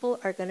of people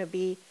are going to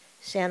be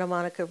Santa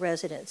Monica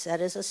residents.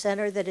 That is a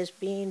center that is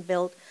being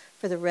built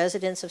for the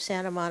residents of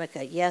Santa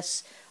Monica.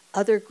 Yes,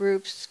 other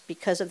groups,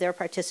 because of their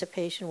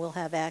participation, will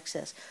have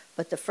access.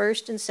 But the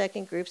first and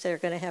second groups that are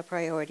going to have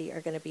priority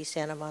are going to be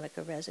Santa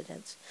Monica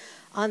residents.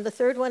 On the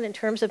third one, in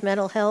terms of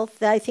mental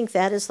health, I think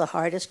that is the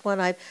hardest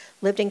one. I've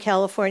lived in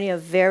California a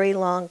very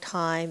long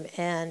time,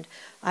 and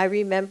I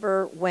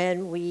remember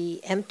when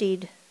we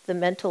emptied the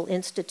mental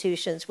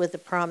institutions with the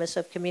promise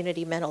of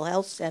community mental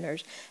health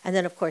centers, and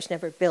then of course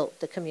never built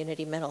the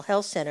community mental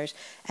health centers,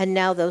 and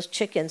now those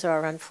chickens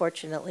are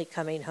unfortunately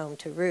coming home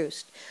to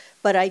roost.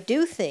 But I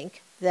do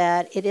think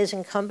that it is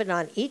incumbent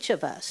on each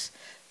of us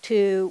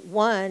to,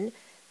 one,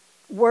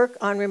 work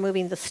on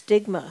removing the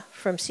stigma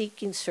from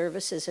seeking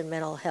services in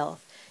mental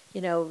health.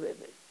 You know,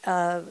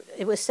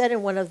 it was said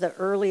in one of the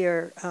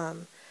earlier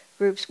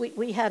groups,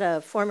 we had a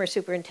former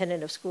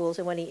superintendent of schools,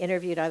 and when he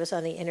interviewed, I was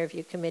on the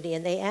interview committee,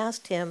 and they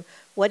asked him,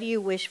 what do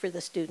you wish for the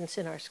students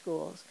in our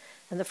schools?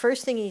 And the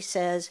first thing he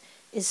says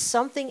is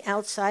something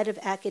outside of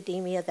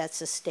academia that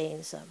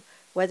sustains them,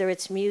 whether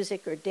it's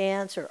music or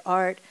dance or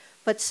art,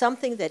 but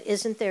something that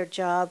isn't their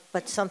job,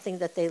 but something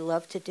that they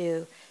love to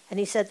do. And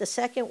he said the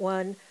second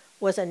one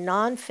was a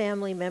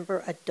non-family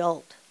member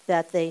adult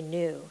that they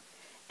knew.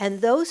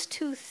 And those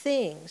two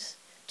things,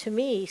 to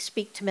me,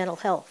 speak to mental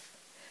health.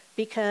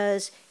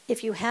 Because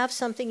if you have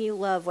something you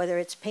love, whether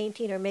it's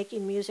painting or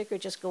making music or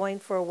just going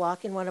for a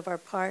walk in one of our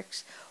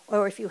parks,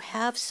 or if you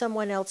have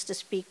someone else to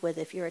speak with,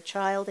 if you're a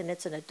child and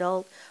it's an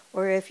adult,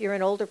 or if you're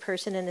an older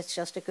person and it's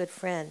just a good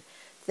friend,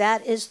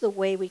 that is the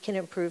way we can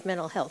improve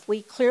mental health.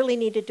 We clearly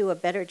need to do a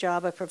better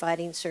job of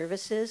providing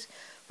services,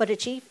 but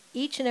if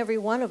each and every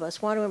one of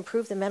us want to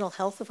improve the mental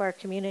health of our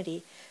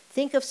community,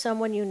 think of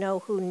someone you know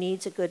who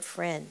needs a good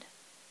friend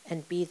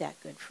and be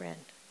that good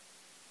friend.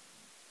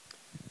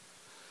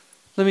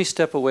 Let me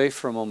step away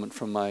for a moment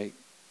from my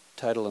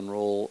title and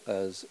role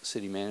as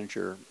city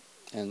manager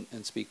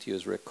and speak to you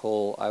as Rick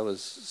Cole. I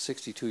was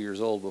 62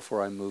 years old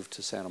before I moved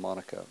to Santa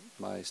Monica.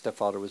 My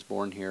stepfather was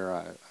born here.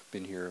 I've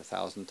been here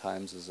 1,000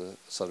 times as a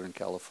Southern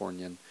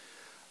Californian.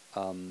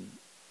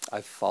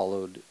 I've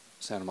followed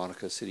Santa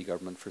Monica city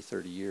government for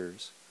 30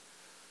 years.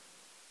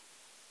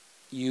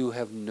 You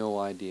have no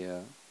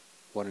idea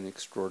what an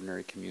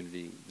extraordinary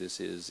community this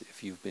is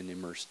if you've been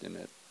immersed in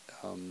it.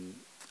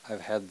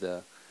 I've had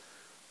the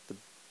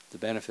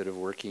benefit of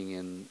working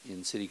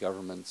in city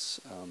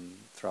governments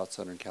throughout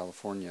Southern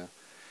California,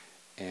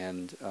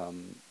 and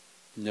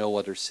no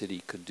other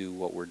city could do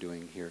what we're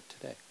doing here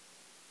today.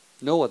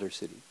 No other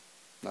city.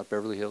 Not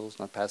Beverly Hills,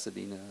 not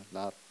Pasadena,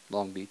 not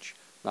Long Beach,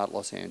 not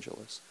Los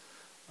Angeles.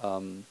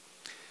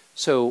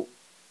 So,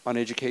 on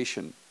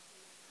education,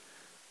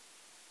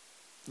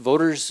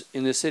 voters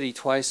in this city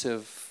twice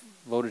have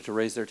voted to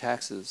raise their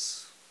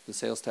taxes, the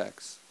sales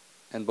tax,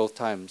 and both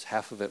times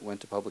half of it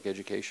went to public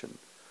education.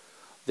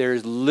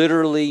 There's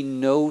literally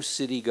no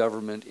city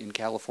government in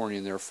California,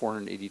 and there are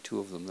 482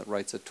 of them, that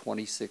writes a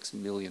 $26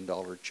 million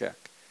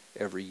check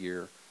every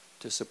year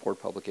to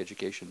support public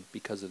education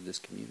because of this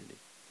community.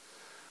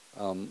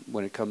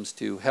 When it comes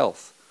to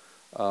health,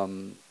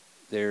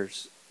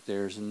 there's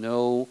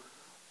no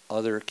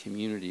other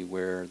community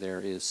where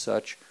there is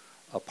such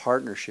a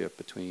partnership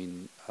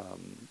between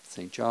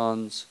St.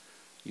 John's,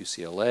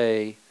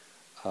 UCLA,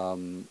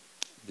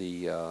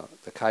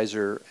 the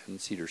Kaiser and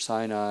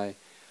Cedars-Sinai,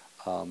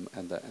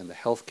 and the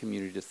health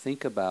community to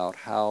think about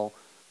how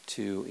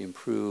to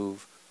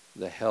improve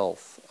the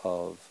health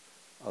of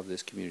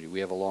this community.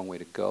 We have a long way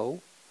to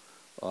go,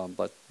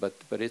 but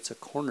it's a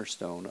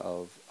cornerstone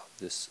of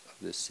this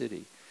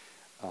city.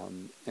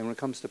 And when it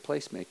comes to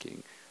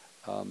placemaking,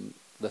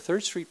 the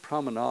 3rd Street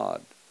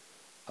Promenade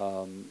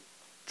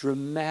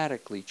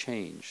dramatically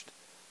changed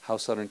how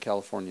Southern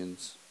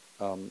Californians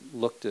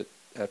looked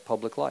at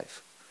public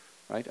life,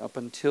 right? Up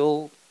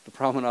until the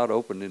promenade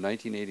opened in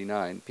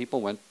 1989,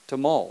 people went to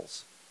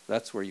malls.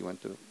 That's where you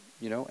went to,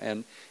 you know,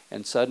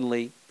 and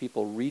suddenly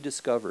people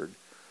rediscovered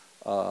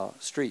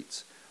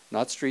streets.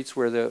 Not streets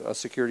where a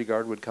security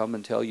guard would come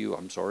and tell you,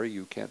 I'm sorry,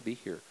 you can't be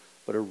here,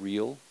 but a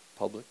real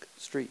public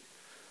street.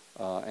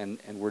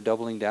 And we're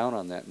doubling down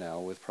on that now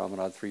with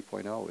Promenade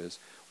 3.0, is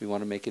we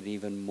want to make it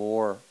even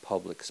more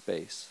public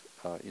space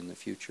in the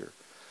future.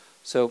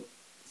 So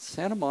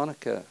Santa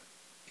Monica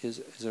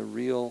is a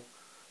real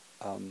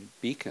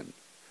beacon.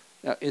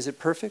 Now, is it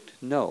perfect?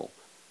 No.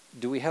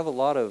 Do we have a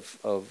lot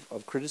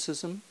of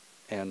criticism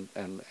and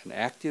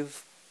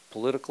active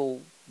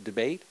political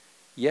debate?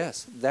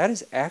 Yes, that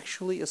is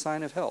actually a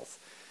sign of health.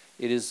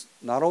 It is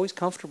not always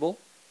comfortable,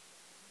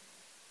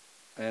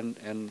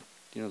 and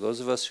you know, those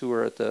of us who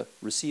are at the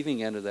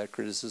receiving end of that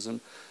criticism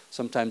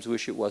sometimes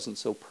wish it wasn't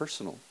so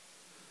personal.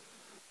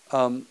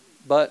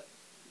 But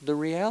the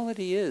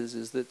reality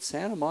is that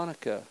Santa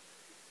Monica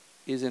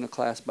is in a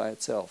class by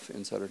itself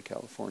in Southern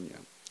California.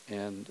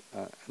 And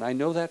I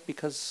know that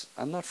because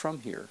I'm not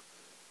from here.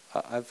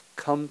 I've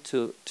come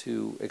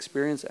to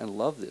experience and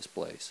love this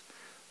place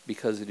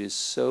because it is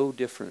so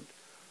different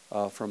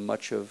from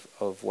much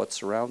of what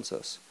surrounds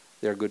us.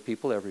 There are good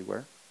people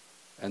everywhere,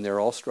 and they're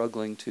all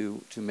struggling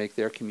to make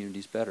their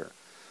communities better.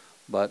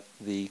 But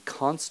the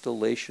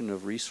constellation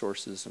of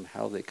resources and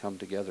how they come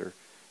together,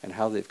 and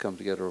how they've come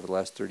together over the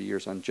last 30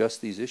 years on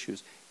just these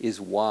issues, is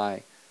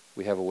why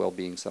we have a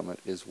Wellbeing Summit,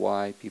 is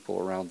why people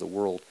around the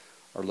world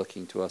are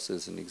looking to us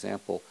as an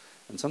example.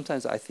 And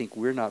sometimes I think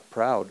we're not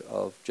proud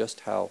of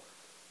just how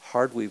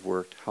hard we've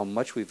worked, how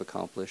much we've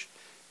accomplished,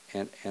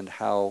 and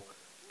how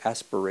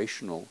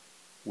aspirational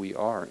we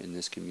are in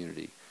this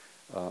community.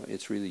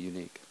 It's really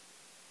unique.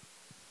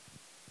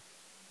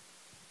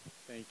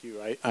 Thank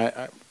you.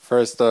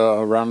 First,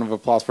 a round of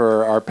applause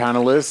for our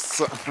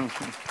panelists.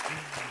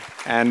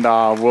 And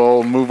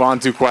we'll move on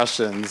to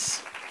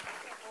questions.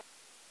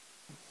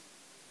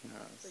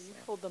 So you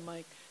hold the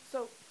mic.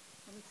 So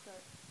let me start.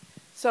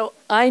 So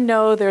I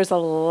know there's a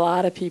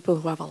lot of people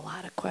who have a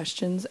lot of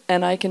questions,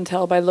 and I can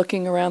tell by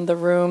looking around the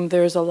room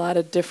there's a lot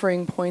of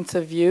differing points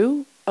of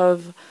view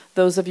of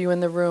those of you in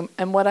the room.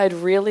 And what I'd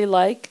really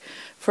like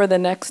for the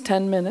next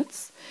 10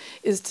 minutes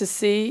is to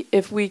see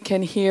if we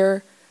can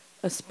hear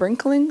a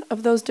sprinkling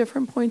of those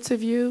different points of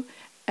view.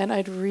 And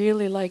I'd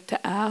really like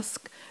to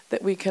ask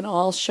that we can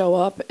all show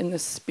up in the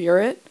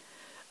spirit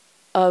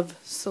of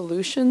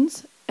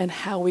solutions and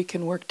how we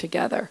can work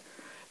together.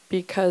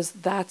 Because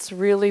that's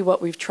really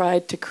what we've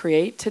tried to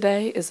create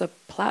today, is a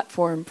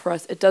platform for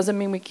us. It doesn't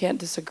mean we can't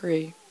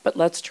disagree, but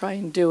let's try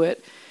and do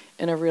it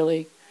in a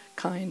really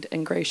kind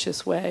and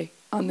gracious way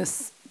on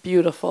this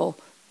beautiful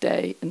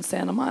day in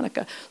Santa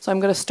Monica. So I'm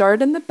going to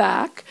start in the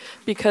back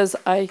because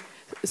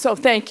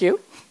thank you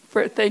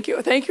for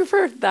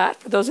that,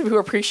 for those of you who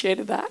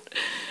appreciated that.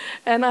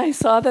 And I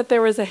saw that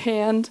there was a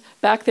hand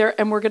back there,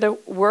 and we're going to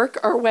work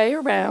our way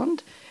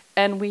around,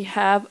 and we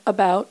have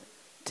about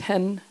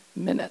 10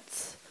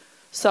 minutes.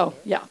 So,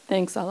 yeah,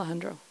 thanks,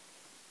 Alejandro.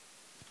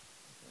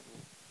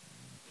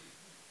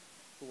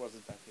 Who was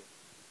it back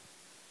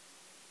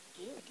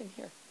here? I can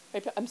hear.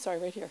 I'm sorry,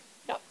 right here.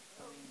 Yeah.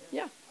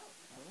 Yeah.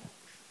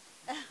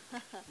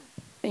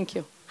 Thank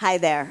you. Hi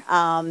there.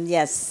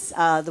 Yes,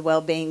 the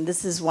Wellbeing.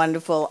 This is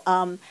wonderful.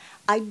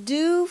 I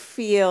do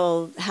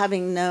feel,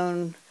 having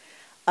known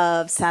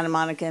of Santa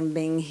Monica and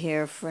being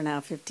here for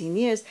now 15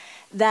 years,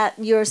 that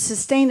your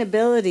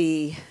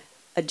sustainability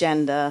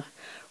agenda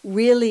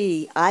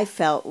really, I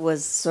felt,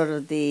 was sort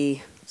of the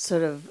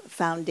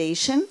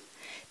foundation,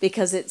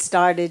 because it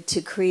started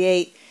to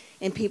create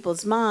in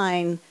people's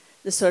mind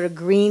the sort of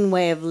green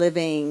way of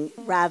living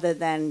rather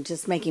than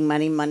just making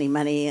money, money,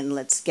 money, and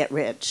let's get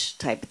rich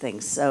type of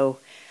thing. So,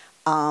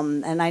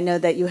 and I know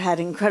that you had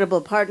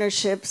incredible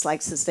partnerships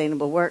like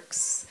Sustainable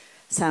Works,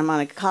 Santa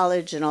Monica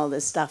College, and all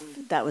this stuff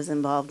that was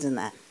involved in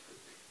that.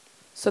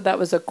 So that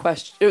was a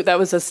question. That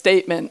was a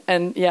statement.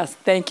 And yes,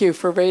 thank you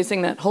for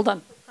raising that. Hold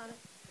on.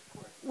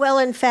 Well,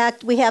 in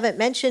fact, we haven't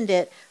mentioned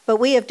it, but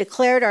we have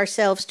declared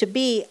ourselves to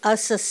be a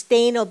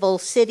sustainable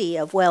city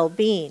of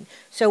well-being.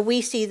 So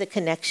we see the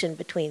connection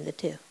between the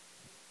two.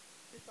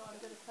 So I'm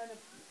going to kind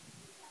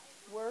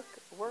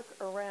of work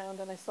around,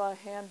 and I saw a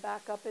hand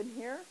back up in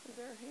here. Is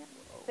there a hand?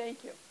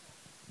 Thank you.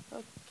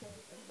 Okay,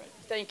 everybody.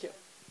 Thank you.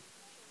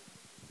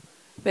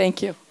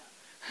 Thank you.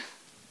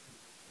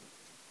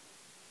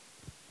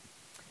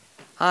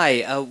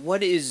 Hi.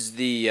 What is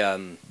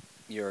the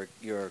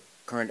your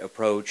current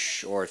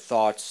approach or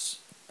thoughts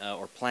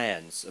or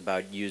plans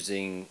about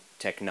using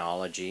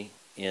technology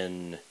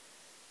in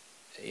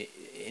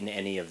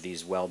any of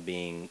these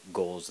well-being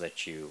goals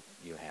that you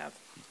have?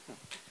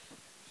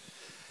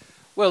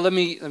 Well, let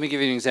me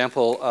give you an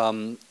example.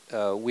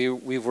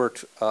 We've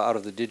worked out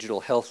of the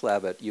Digital Health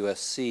Lab at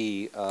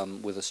USC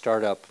with a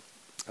startup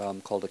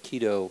called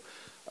Aikido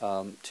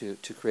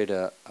to create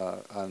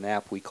an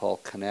app we call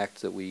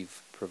Connect that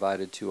we've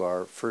provided to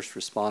our first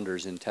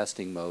responders in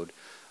testing mode.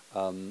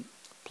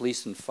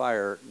 Police and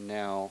fire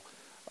now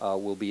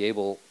will be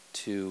able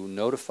to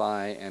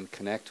notify and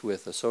connect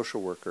with a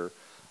social worker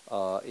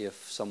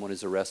if someone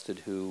is arrested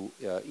who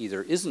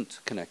either isn't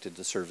connected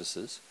to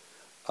services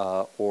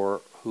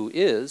or who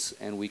is,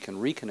 and we can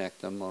reconnect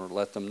them or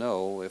let them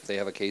know if they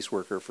have a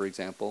caseworker, for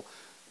example.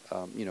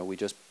 We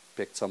just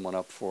picked someone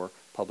up for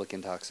public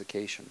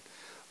intoxication.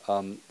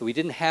 We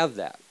didn't have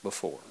that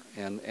before,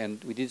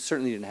 and we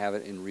certainly didn't have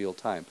it in real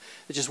time.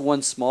 It's just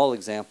one small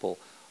example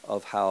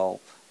of how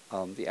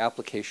the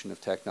application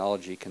of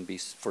technology can be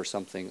for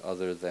something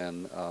other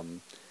than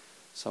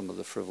some of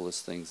the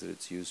frivolous things that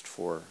it's used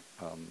for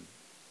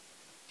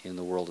in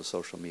the world of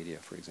social media,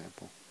 for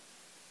example.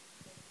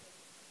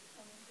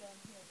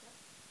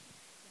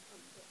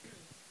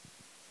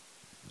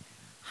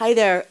 Hi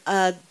there.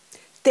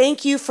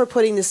 Thank you for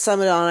putting this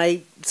summit on.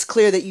 It's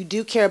clear that you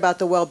do care about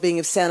the well-being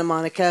of Santa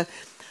Monica.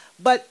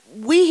 But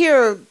we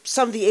hear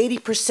some of the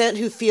 80%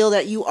 who feel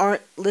that you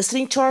aren't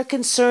listening to our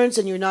concerns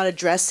and you're not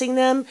addressing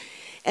them,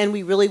 and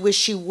we really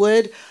wish you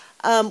would.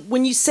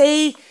 When you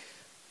say,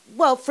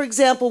 well, for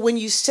example, when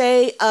you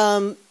say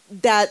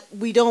that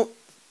we don't,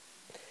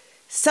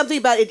 something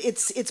about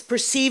it's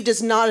perceived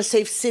as not a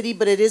safe city,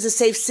 but it is a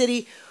safe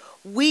city,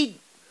 we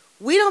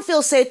don't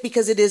feel safe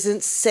because it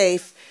isn't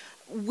safe.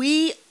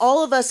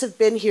 All of us have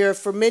been here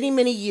for many,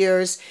 many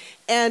years,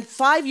 and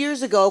 5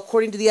 years ago,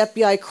 according to the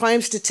FBI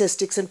crime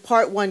statistics in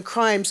Part 1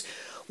 crimes,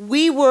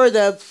 we were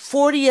the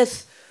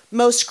 40th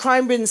most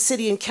crime-ridden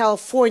city in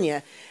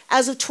California.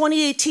 As of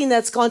 2018,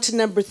 that's gone to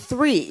number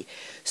 3.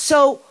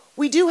 So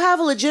we do have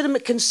a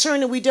legitimate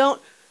concern, and we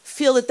don't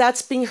feel that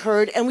that's being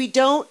heard, and we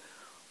don't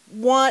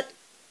want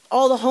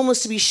all the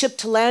homeless to be shipped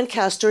to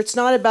Lancaster. It's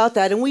not about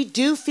that, and we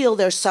do feel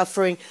their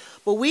suffering,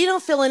 but we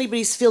don't feel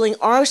anybody's feeling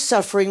our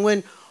suffering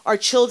when our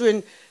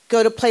children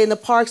go to play in the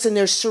parks and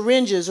there's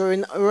syringes or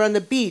on the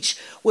beach.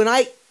 When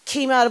I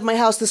came out of my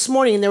house this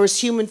morning and there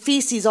was human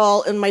feces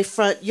all in my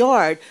front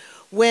yard,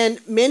 when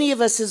many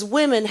of us as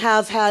women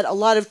have had a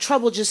lot of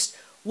trouble just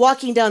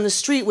walking down the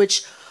street,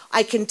 which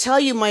I can tell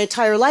you my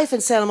entire life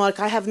in Santa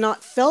Monica, I have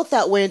not felt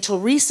that way until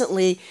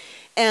recently.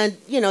 And,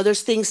 you know,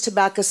 there's things to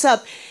back us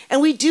up.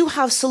 And we do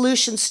have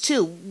solutions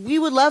too. We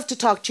would love to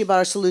talk to you about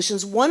our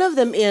solutions. One of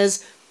them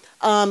is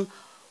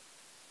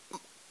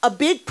a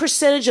big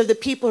percentage of the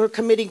people who are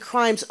committing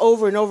crimes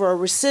over and over are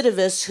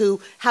recidivists who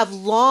have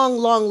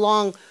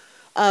long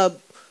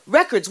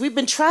records. We've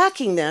been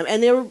tracking them,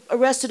 and they were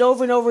arrested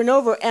over and over and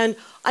over. And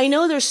I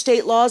know there's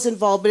state laws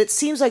involved, but it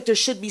seems like there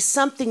should be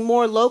something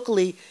more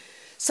locally,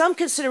 some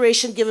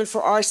consideration given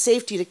for our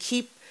safety to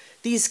keep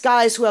these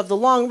guys who have the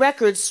long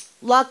records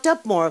locked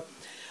up more.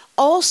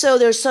 Also,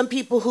 there's some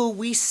people who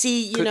we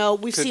see,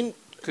 we've seen.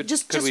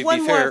 Just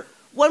one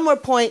more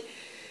point.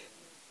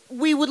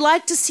 We would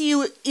like to see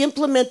you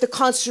implement the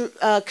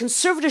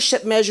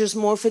conservatorship measures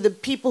more for the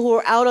people who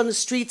are out on the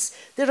streets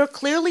that are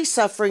clearly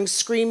suffering,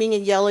 screaming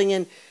and yelling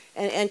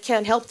and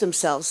can't help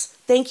themselves.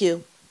 Thank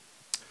you.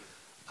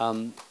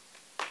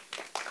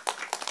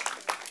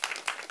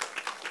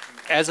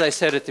 As I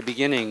said at the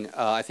beginning,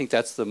 I think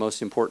that's the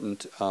most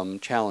important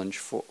challenge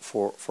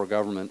for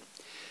government.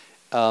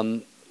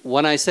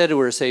 When I said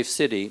we're a safe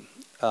city,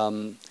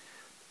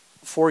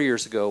 4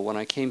 years ago when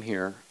I came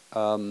here,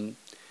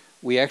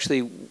 we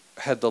actually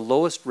had the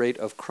lowest rate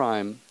of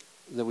crime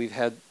that we've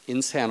had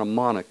in Santa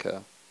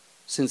Monica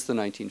since the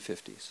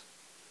 1950s.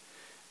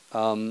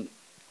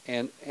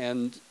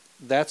 And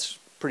that's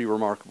pretty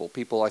remarkable.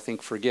 People, I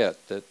think,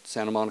 forget that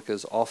Santa Monica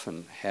has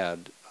often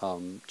had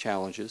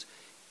challenges,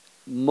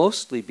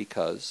 mostly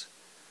because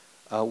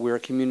we're a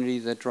community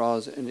that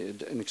draws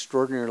an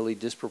extraordinarily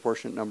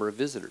disproportionate number of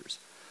visitors.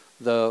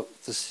 The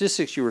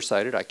statistics you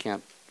recited, I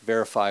can't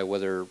verify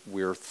whether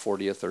we're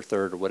 40th or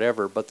 3rd or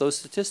whatever, but those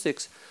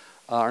statistics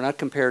are not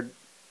compared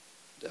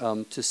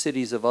to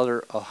cities of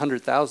other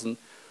 100,000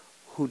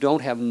 who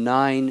don't have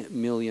 9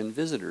 million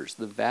visitors.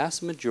 The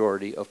vast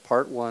majority of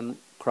Part 1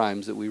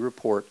 crimes that we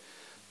report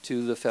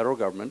to the federal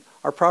government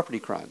are property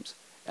crimes.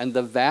 And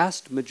the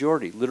vast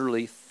majority,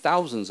 literally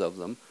thousands of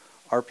them,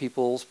 are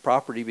people's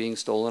property being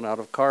stolen out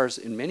of cars,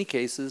 in many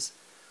cases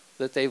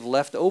that they've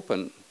left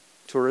open,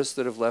 tourists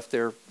that have left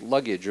their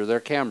luggage or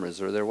their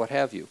cameras or their what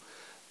have you.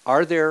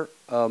 Are there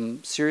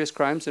serious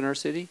crimes in our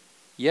city?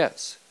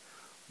 Yes.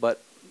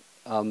 But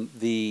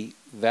the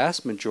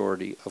vast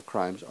majority of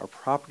crimes are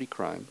property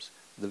crimes.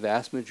 The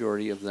vast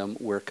majority of them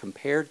were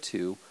compared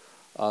to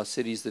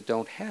cities that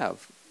don't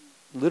have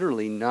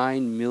literally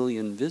 9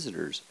 million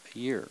visitors a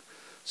year.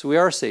 So we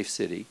are a safe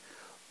city,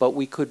 but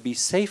we could be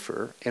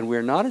safer, and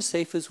we're not as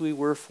safe as we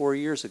were 4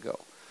 years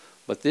ago.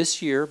 But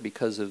this year,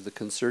 because of the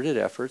concerted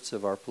efforts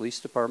of our police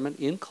department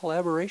in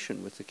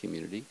collaboration with the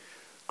community,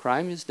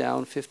 crime is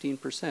down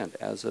 15%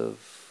 as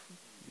of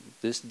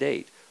this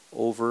date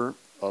over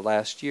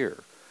last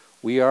year.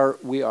 We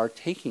are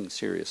taking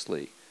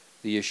seriously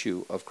the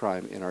issue of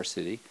crime in our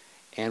city,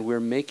 and we're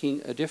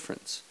making a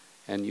difference,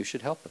 and you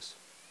should help us.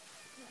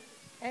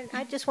 And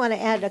I just want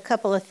to add a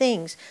couple of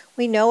things.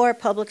 We know our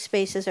public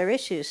spaces are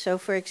issues. So,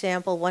 for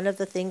example, one of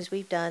the things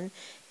we've done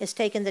is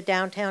taken the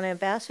Downtown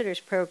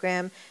Ambassadors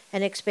program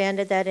and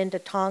expanded that into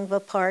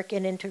Tongva Park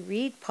and into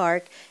Reed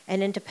Park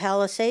and into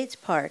Palisades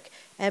Park.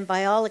 And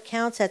by all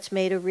accounts, that's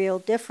made a real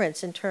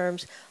difference in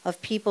terms of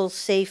people's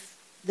safe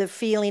the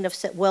feeling of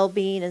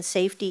well-being and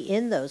safety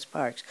in those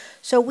parks.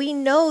 So we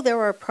know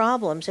there are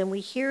problems, and we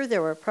hear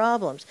there are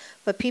problems,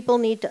 but people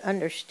need to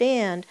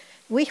understand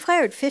we've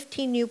hired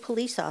 15 new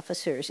police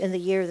officers in the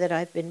year that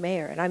I've been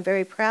mayor, and I'm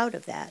very proud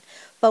of that.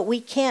 But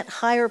we can't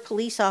hire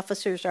police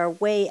officers our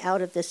way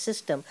out of the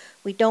system.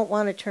 We don't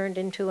want to turn it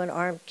into an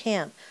armed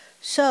camp.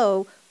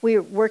 So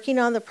we're working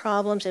on the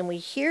problems, and we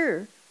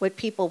hear what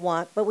people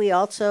want, but we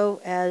also,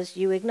 as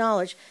you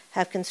acknowledge,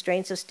 have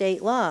constraints of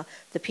state law.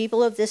 The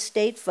people of this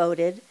state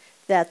voted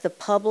that the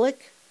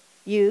public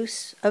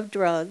use of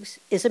drugs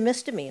is a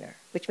misdemeanor,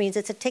 which means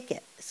it's a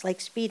ticket. It's like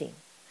speeding.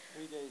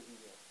 3 days in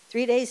jail.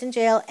 3 days in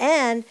jail,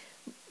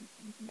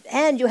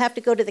 and you have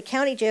to go to the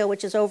county jail,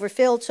 which is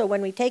overfilled, so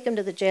when we take them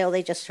to the jail,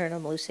 they just turn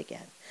them loose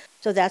again.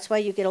 So that's why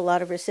you get a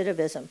lot of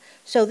recidivism.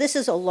 So this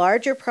is a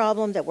larger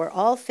problem that we're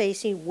all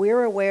facing.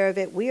 We're aware of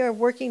it. We are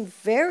working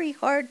very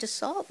hard to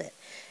solve it.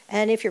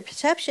 And if your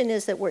perception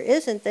is that there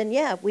isn't, then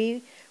yeah,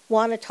 we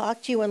want to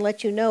talk to you and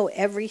let you know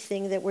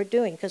everything that we're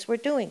doing, because we're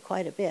doing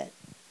quite a bit.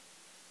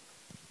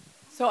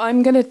 So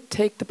I'm going to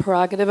take the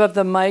prerogative of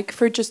the mic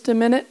for just a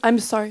minute. I'm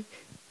sorry.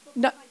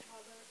 No.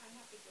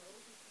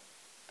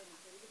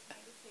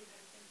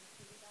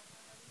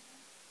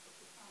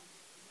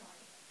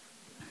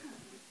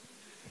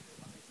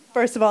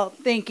 First of all,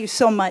 thank you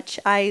so much.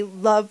 I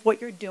love what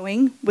you're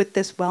doing with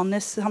this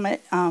wellness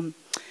summit.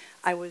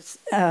 I was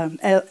an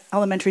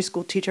elementary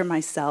school teacher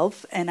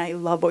myself, and I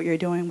love what you're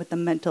doing with the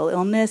mental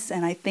illness.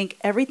 And I think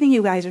everything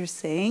you guys are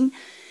saying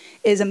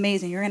is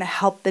amazing. You're going to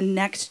help the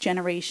next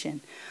generation.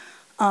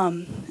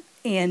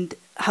 And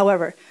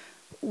however,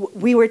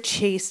 we were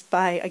chased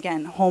by,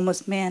 again, a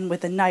homeless man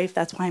with a knife.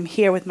 That's why I'm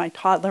here with my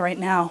toddler right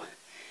now.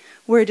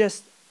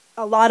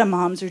 A lot of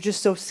moms are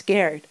just so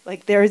scared.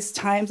 Like, there's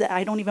times that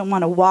I don't even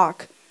want to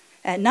walk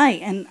at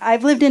night. And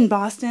I've lived in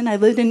Boston. I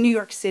lived in New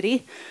York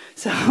City.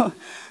 So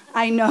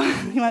I know,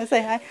 you want to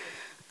say hi?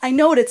 I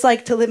know what it's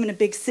like to live in a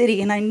big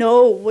city, and I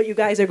know what you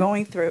guys are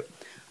going through.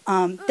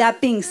 That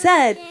being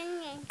said,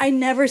 I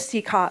never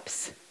see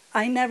cops.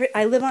 I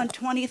live on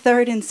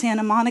 23rd in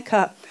Santa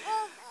Monica.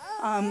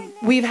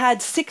 We've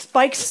had 6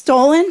 bikes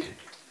stolen.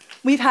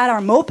 We've had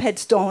our moped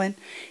stolen.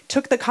 It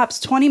took the cops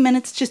 20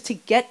 minutes just to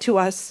get to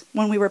us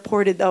when we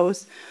reported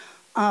those.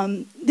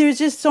 There's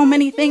just so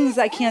many things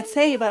I can't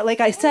say, but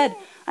like I said,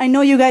 I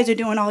know you guys are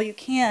doing all you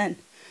can,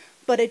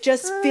 but it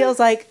just feels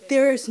like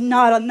there's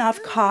not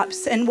enough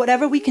cops. And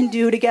whatever we can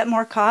do to get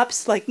more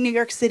cops, like New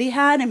York City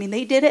had, I mean,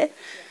 they did it.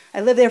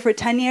 I lived there for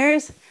 10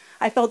 years.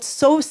 I felt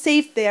so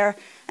safe there,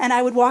 and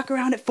I would walk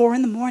around at 4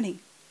 in the morning.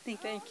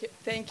 Thank you.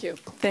 Thank you.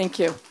 Thank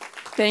you.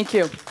 Thank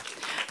you.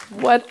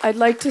 What I'd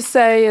like to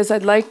say is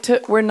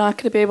we're not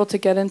going to be able to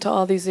get into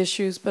all these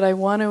issues, but I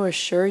want to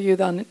assure you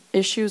that on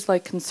issues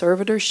like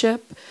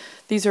conservatorship,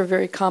 these are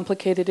very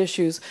complicated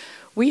issues.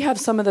 We have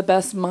some of the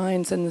best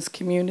minds in this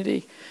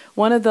community.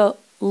 One of the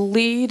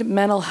lead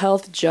mental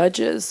health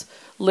judges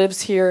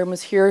lives here and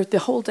was here the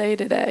whole day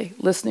today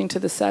listening to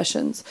the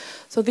sessions.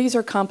 So these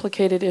are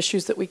complicated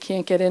issues that we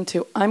can't get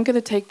into. I'm going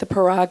to take the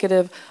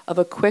prerogative of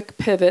a quick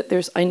pivot.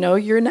 I know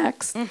you're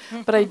next,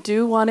 but I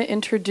do want to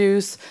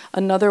introduce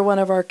another one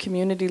of our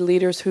community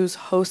leaders who's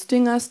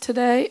hosting us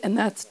today, and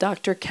that's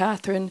Dr.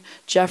 Catherine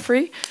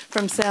Jeffrey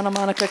from Santa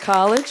Monica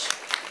College.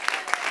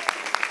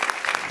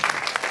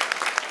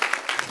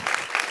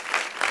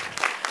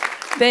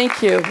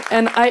 Thank you.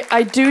 And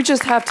I do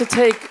just have to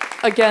take,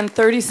 again,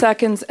 30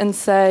 seconds and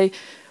say,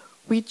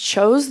 we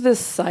chose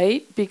this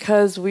site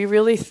because we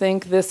really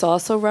think this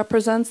also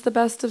represents the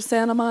best of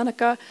Santa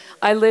Monica.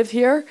 I live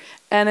here,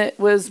 and it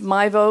was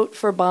my vote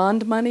for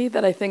bond money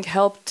that I think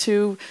helped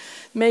to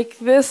make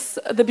this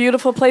the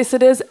beautiful place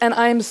it is, and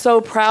I'm so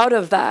proud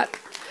of that.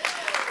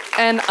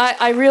 And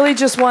I really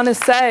just want to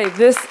say,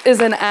 this is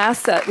an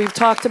asset. We've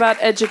talked about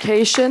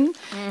education,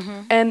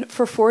 and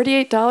for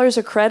 $48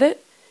 a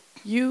credit,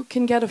 you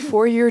can get a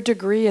 4-year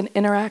degree in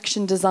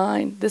interaction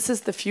design. This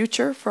is the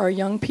future for our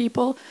young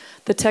people.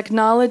 The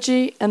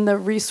technology and the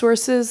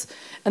resources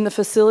and the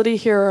facility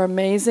here are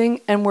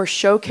amazing, and we're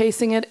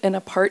showcasing it in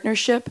a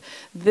partnership.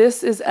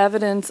 This is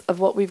evidence of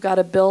what we've got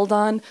to build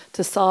on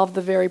to solve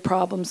the very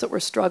problems that we're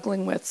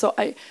struggling with. So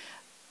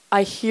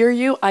I hear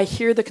you, I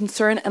hear the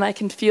concern, and I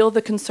can feel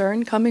the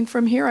concern coming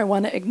from here. I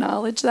want to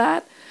acknowledge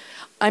that.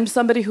 I'm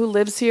somebody who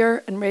lives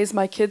here and raised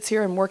my kids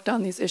here and worked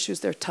on these issues.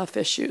 They're tough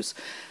issues.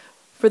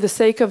 For the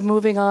sake of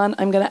moving on,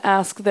 I'm going to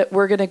ask that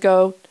we're going to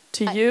go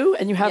to you,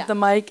 and you have the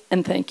mic,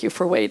 and thank you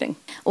for waiting.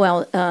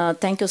 Well,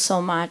 thank you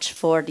so much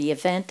for the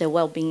event, the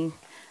Wellbeing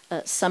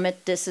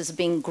Summit. This has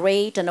been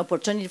great, an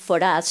opportunity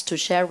for us to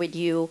share with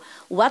you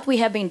what we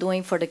have been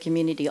doing for the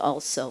community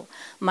also.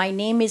 My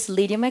name is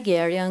Lydia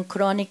Magarian,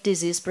 Chronic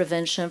Disease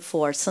Prevention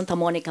for Santa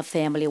Monica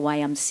Family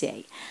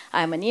YMCA.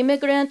 I'm an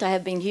immigrant. I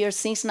have been here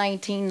since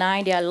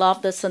 1990. I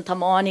love the Santa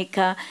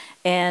Monica,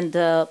 and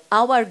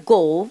our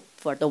goal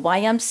for the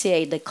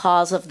YMCA, the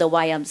cause of the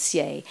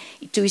YMCA,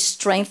 to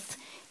strengthen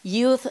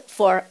youth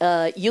for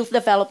youth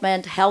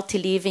development, healthy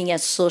living,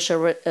 and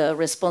social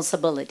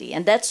responsibility.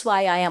 And that's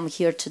why I am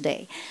here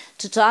today,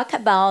 to talk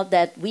about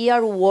that we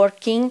are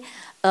working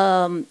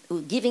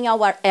giving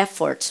our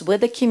efforts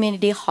with the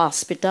community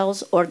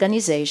hospitals,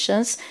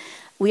 organizations.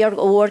 We are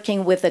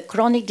working with the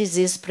chronic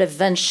disease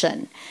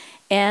prevention.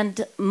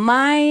 And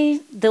my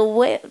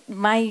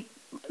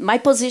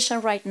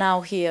position right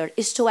now here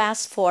is to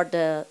ask for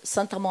the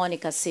Santa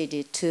Monica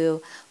City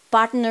to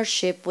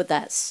partnership with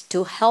us,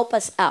 to help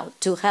us out,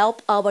 to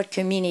help our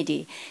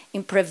community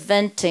in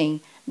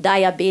preventing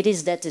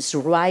diabetes that is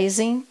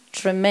rising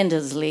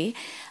tremendously,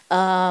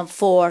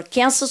 for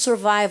cancer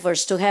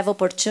survivors to have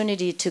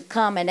opportunity to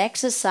come and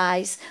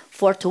exercise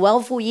for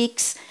 12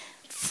 weeks,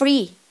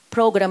 free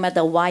program at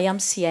the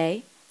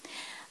YMCA,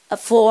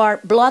 for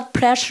blood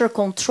pressure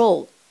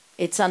control.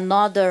 It's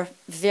another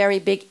very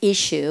big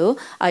issue.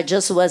 I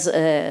just was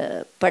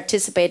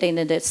participating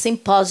in the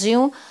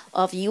symposium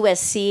of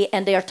USC,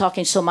 and they are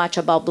talking so much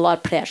about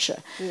blood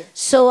pressure. Yeah.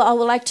 So I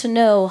would like to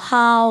know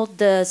how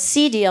the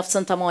city of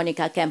Santa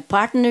Monica can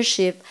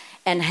partnership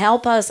and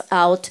help us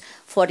out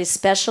for this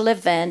special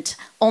event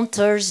on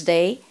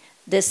Thursday,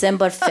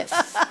 December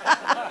 5th.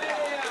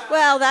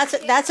 Well, that's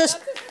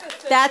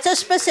a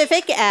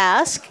specific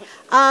ask.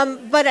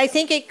 But I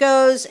think it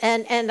goes,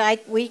 and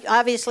we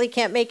obviously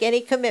can't make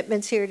any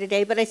commitments here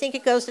today, but I think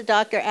it goes to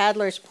Dr.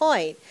 Adler's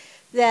point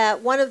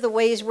that one of the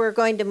ways we're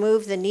going to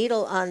move the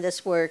needle on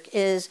this work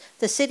is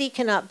the city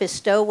cannot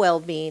bestow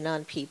well-being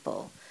on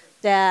people.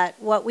 That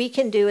what we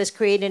can do is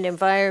create an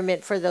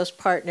environment for those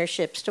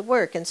partnerships to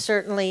work. And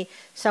certainly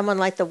someone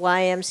like the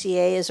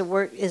YMCA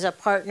is a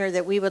partner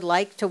that we would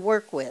like to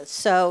work with.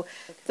 So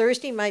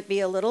Thursday might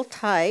be a little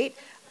tight.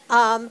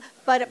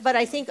 But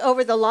I think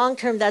over the long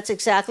term, that's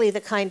exactly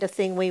the kind of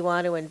thing we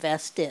want to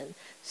invest in.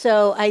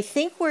 So I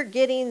think we're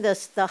getting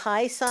the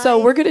high sign.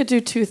 So we're going to do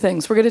two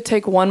things. We're going to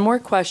take one more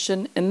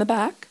question in the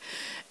back.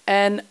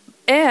 And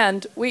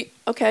in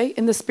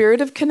the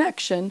spirit of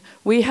connection,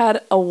 we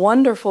had a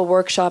wonderful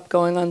workshop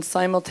going on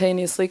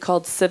simultaneously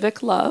called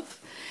Civic Love.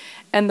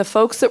 And the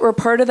folks that were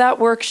part of that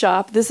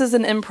workshop, this is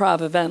an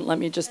improv event, let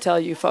me just tell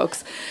you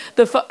folks.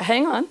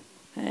 Hang on.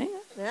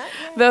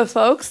 The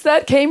folks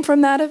that came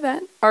from that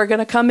event are going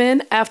to come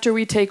in after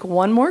we take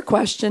one more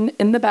question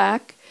in the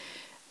back.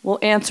 We'll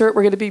answer it.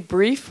 We're going to be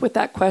brief with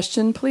that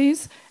question,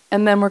 please.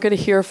 And then we're going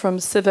to hear from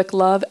Civic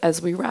Love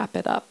as we wrap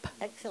it up.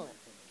 Excellent.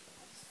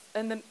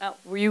 And then,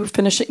 were you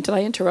finishing? Did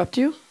I interrupt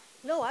you?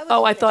 No, I was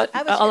I finished.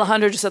 thought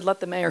Alejandro just said, let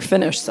the mayor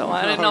finish, so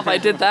I didn't know if I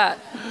did that.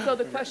 So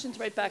the question's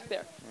right back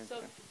there. So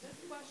this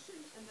question,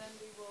 and then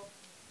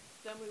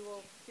we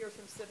will hear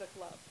from Civic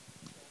Love.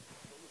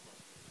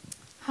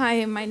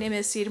 Hi, my name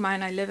is Sirma,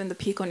 and I live in the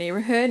Pico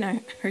neighborhood. And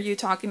I heard you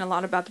talking a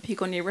lot about the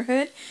Pico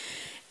neighborhood.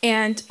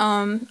 And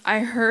I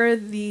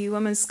heard the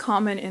woman's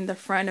comment in the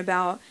front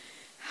about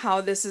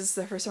how this is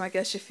the first time I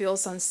guess she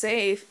feels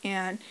unsafe.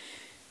 And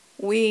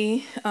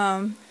we,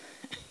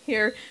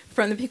 here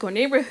from the Pico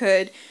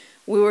neighborhood,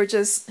 we were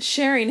just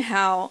sharing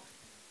how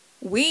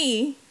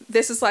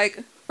this is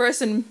like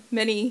first in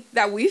many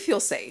that we feel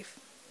safe,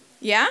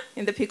 yeah,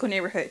 in the Pico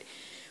neighborhood.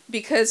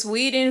 Because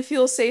we didn't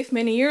feel safe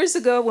many years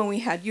ago when we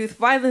had youth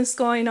violence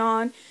going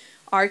on.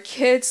 Our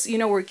kids,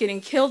 were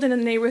getting killed in the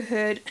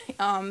neighborhood.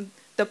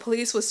 The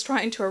police was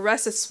trying to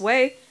arrest its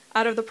way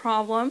out of the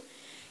problem.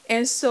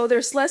 And so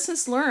there's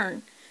lessons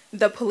learned.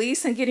 The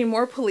police and getting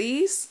more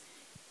police,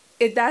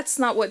 that's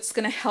not what's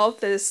going to help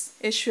this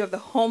issue of the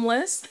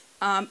homeless.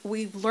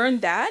 We've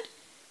learned that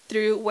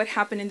through what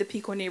happened in the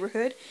Pico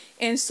neighborhood.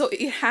 And so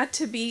it had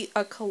to be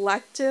a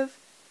collective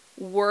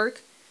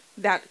work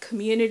that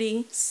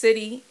community,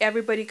 city,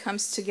 everybody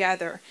comes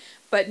together,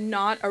 but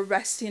not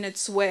arresting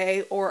its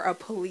way or a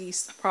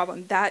police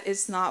problem. That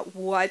is not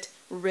what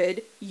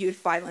rid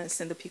youth violence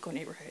in the Pico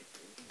neighborhood.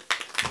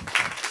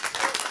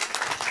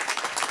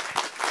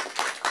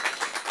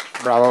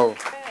 Bravo.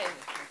 Okay.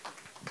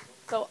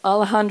 So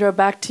Alejandro,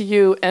 back to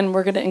you, and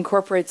we're going to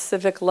incorporate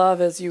Civic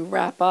Love as you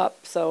wrap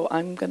up. So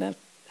I'm going to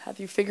have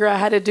you figure out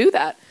how to do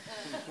that,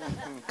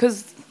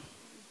 because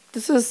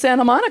this is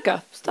Santa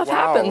Monica. Stuff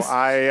happens.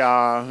 I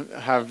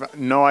have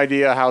no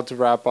idea how to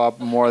wrap up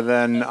more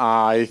than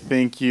I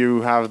think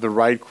you have the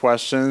right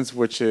questions,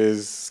 which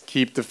is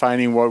keep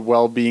defining what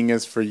well-being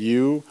is for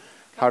you,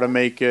 how to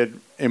make it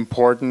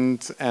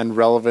important and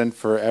relevant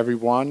for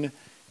everyone,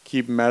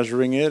 keep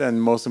measuring it,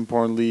 and most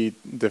importantly,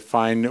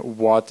 define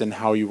what and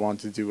how you want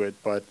to do it.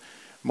 But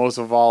most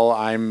of all,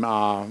 I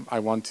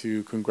want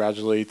to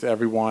congratulate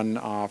everyone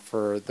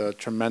for the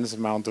tremendous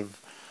amount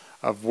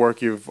of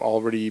work you've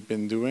already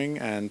been doing,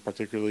 and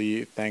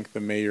particularly thank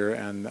the mayor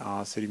and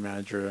city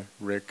manager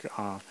Rick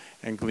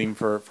and Gleam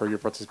for your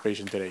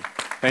participation today.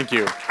 Thank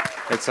you.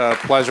 It's a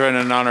pleasure and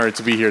an honor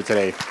to be here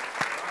today.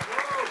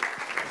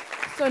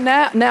 So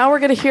now we're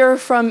going to hear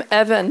from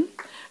Evan,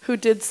 who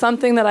did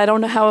something that I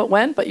don't know how it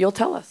went, but you'll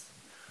tell us.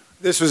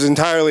 This was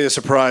entirely a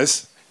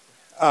surprise.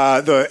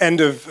 The end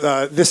of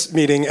this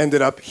meeting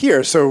ended up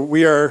here. So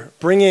we are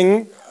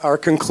bringing our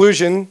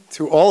conclusion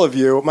to all of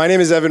you. My name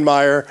is Evan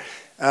Meyer.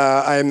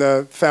 I am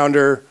the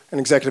founder and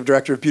executive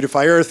director of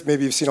Beautify Earth.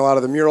 Maybe you've seen a lot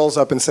of the murals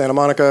up in Santa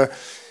Monica.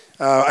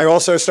 I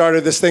also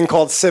started this thing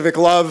called Civic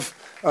Love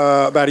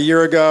about a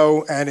year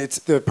ago, and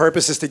the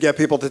purpose is to get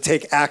people to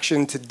take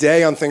action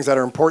today on things that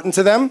are important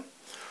to them,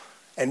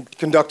 and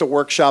conduct a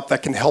workshop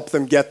that can help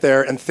them get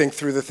there and think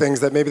through the things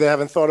that maybe they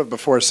haven't thought of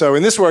before. So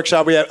in this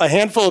workshop, we had a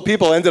handful of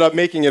people ended up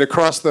making it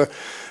across the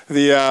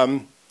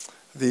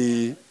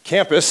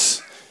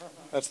campus.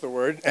 That's the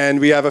word. And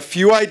we have a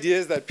few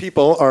ideas that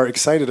people are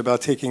excited about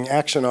taking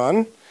action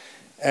on,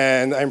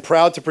 and I'm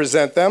proud to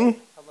present them.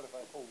 How about if I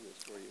hold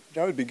this for you?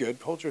 That would be good.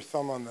 Hold your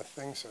thumb on the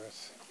thing, so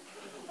it's...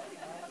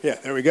 Yeah,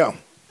 there we go.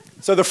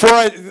 So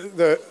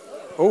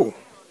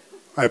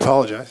I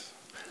apologize.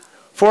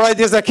 4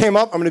 ideas that came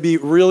up. I'm going to be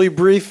really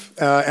brief,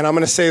 and I'm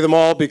going to say them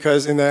all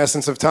because in the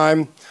essence of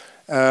time.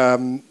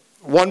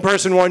 One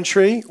person, one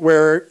tree,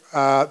 where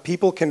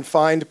people can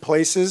find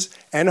places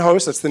and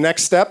hosts. That's the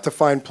next step, to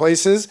find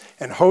places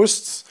and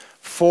hosts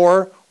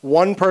for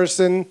one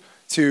person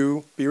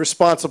to be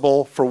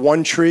responsible for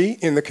one tree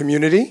in the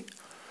community.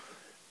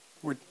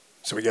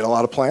 So we get a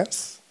lot of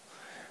plants.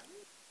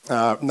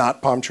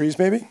 Not palm trees,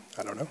 maybe?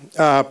 I don't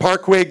know.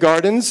 Parkway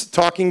gardens,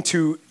 talking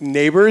to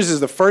neighbors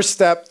is the first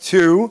step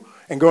to,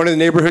 and going to the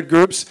neighborhood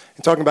groups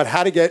and talking about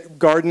how to get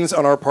gardens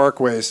on our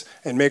parkways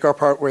and make our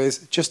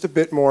parkways just a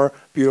bit more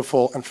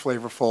beautiful and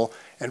flavorful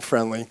and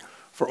friendly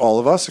for all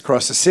of us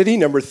across the city.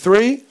 Number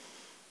 3,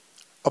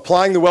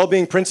 applying the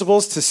well-being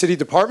principles to city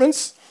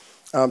departments,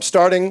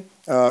 starting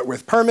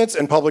with permits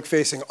and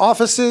public-facing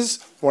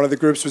offices. One of the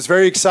groups was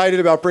very excited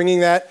about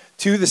bringing that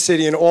to the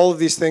city and all of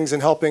these things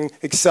and helping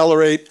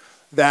accelerate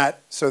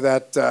that so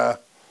there's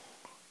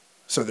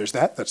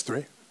that. That's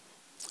 3.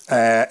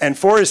 And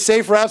 4 is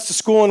safe routes to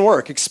school and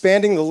work,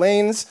 expanding the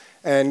lanes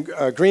and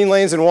green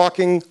lanes and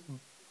walking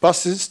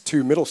buses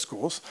to middle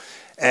schools,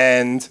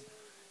 and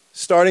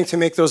starting to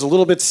make those a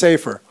little bit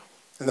safer.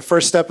 And the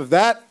first step of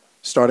that,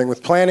 starting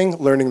with planning,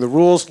 learning the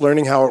rules,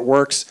 learning how it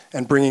works,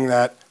 and bringing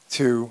that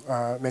to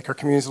make our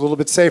communities a little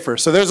bit safer.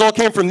 So those all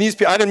came from these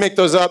people. I didn't make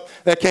those up.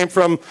 That came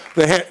from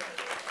it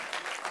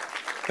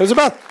was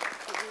about...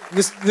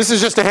 This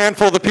is just a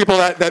handful of the people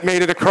that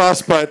made it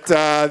across, but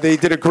they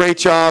did a great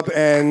job,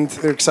 and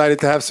they're excited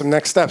to have some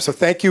next steps. So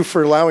thank you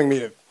for allowing me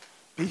to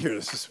be here.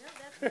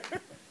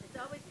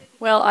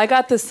 Well, I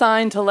got the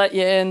sign to let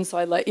you in, so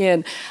I let you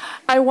in.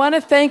 I want to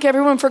thank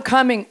everyone for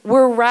coming.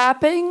 We're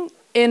wrapping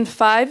in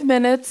 5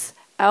 minutes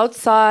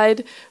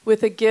outside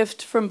with a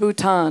gift from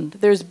Bhutan.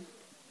 There's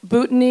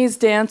Bhutanese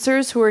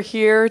dancers who are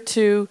here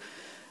to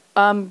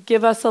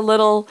give us a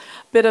little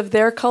bit of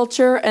their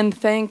culture, and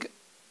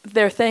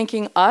they're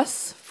thanking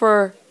us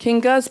for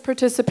Kinga's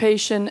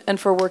participation and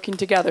for working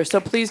together.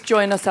 So please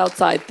join us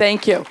outside.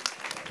 Thank you.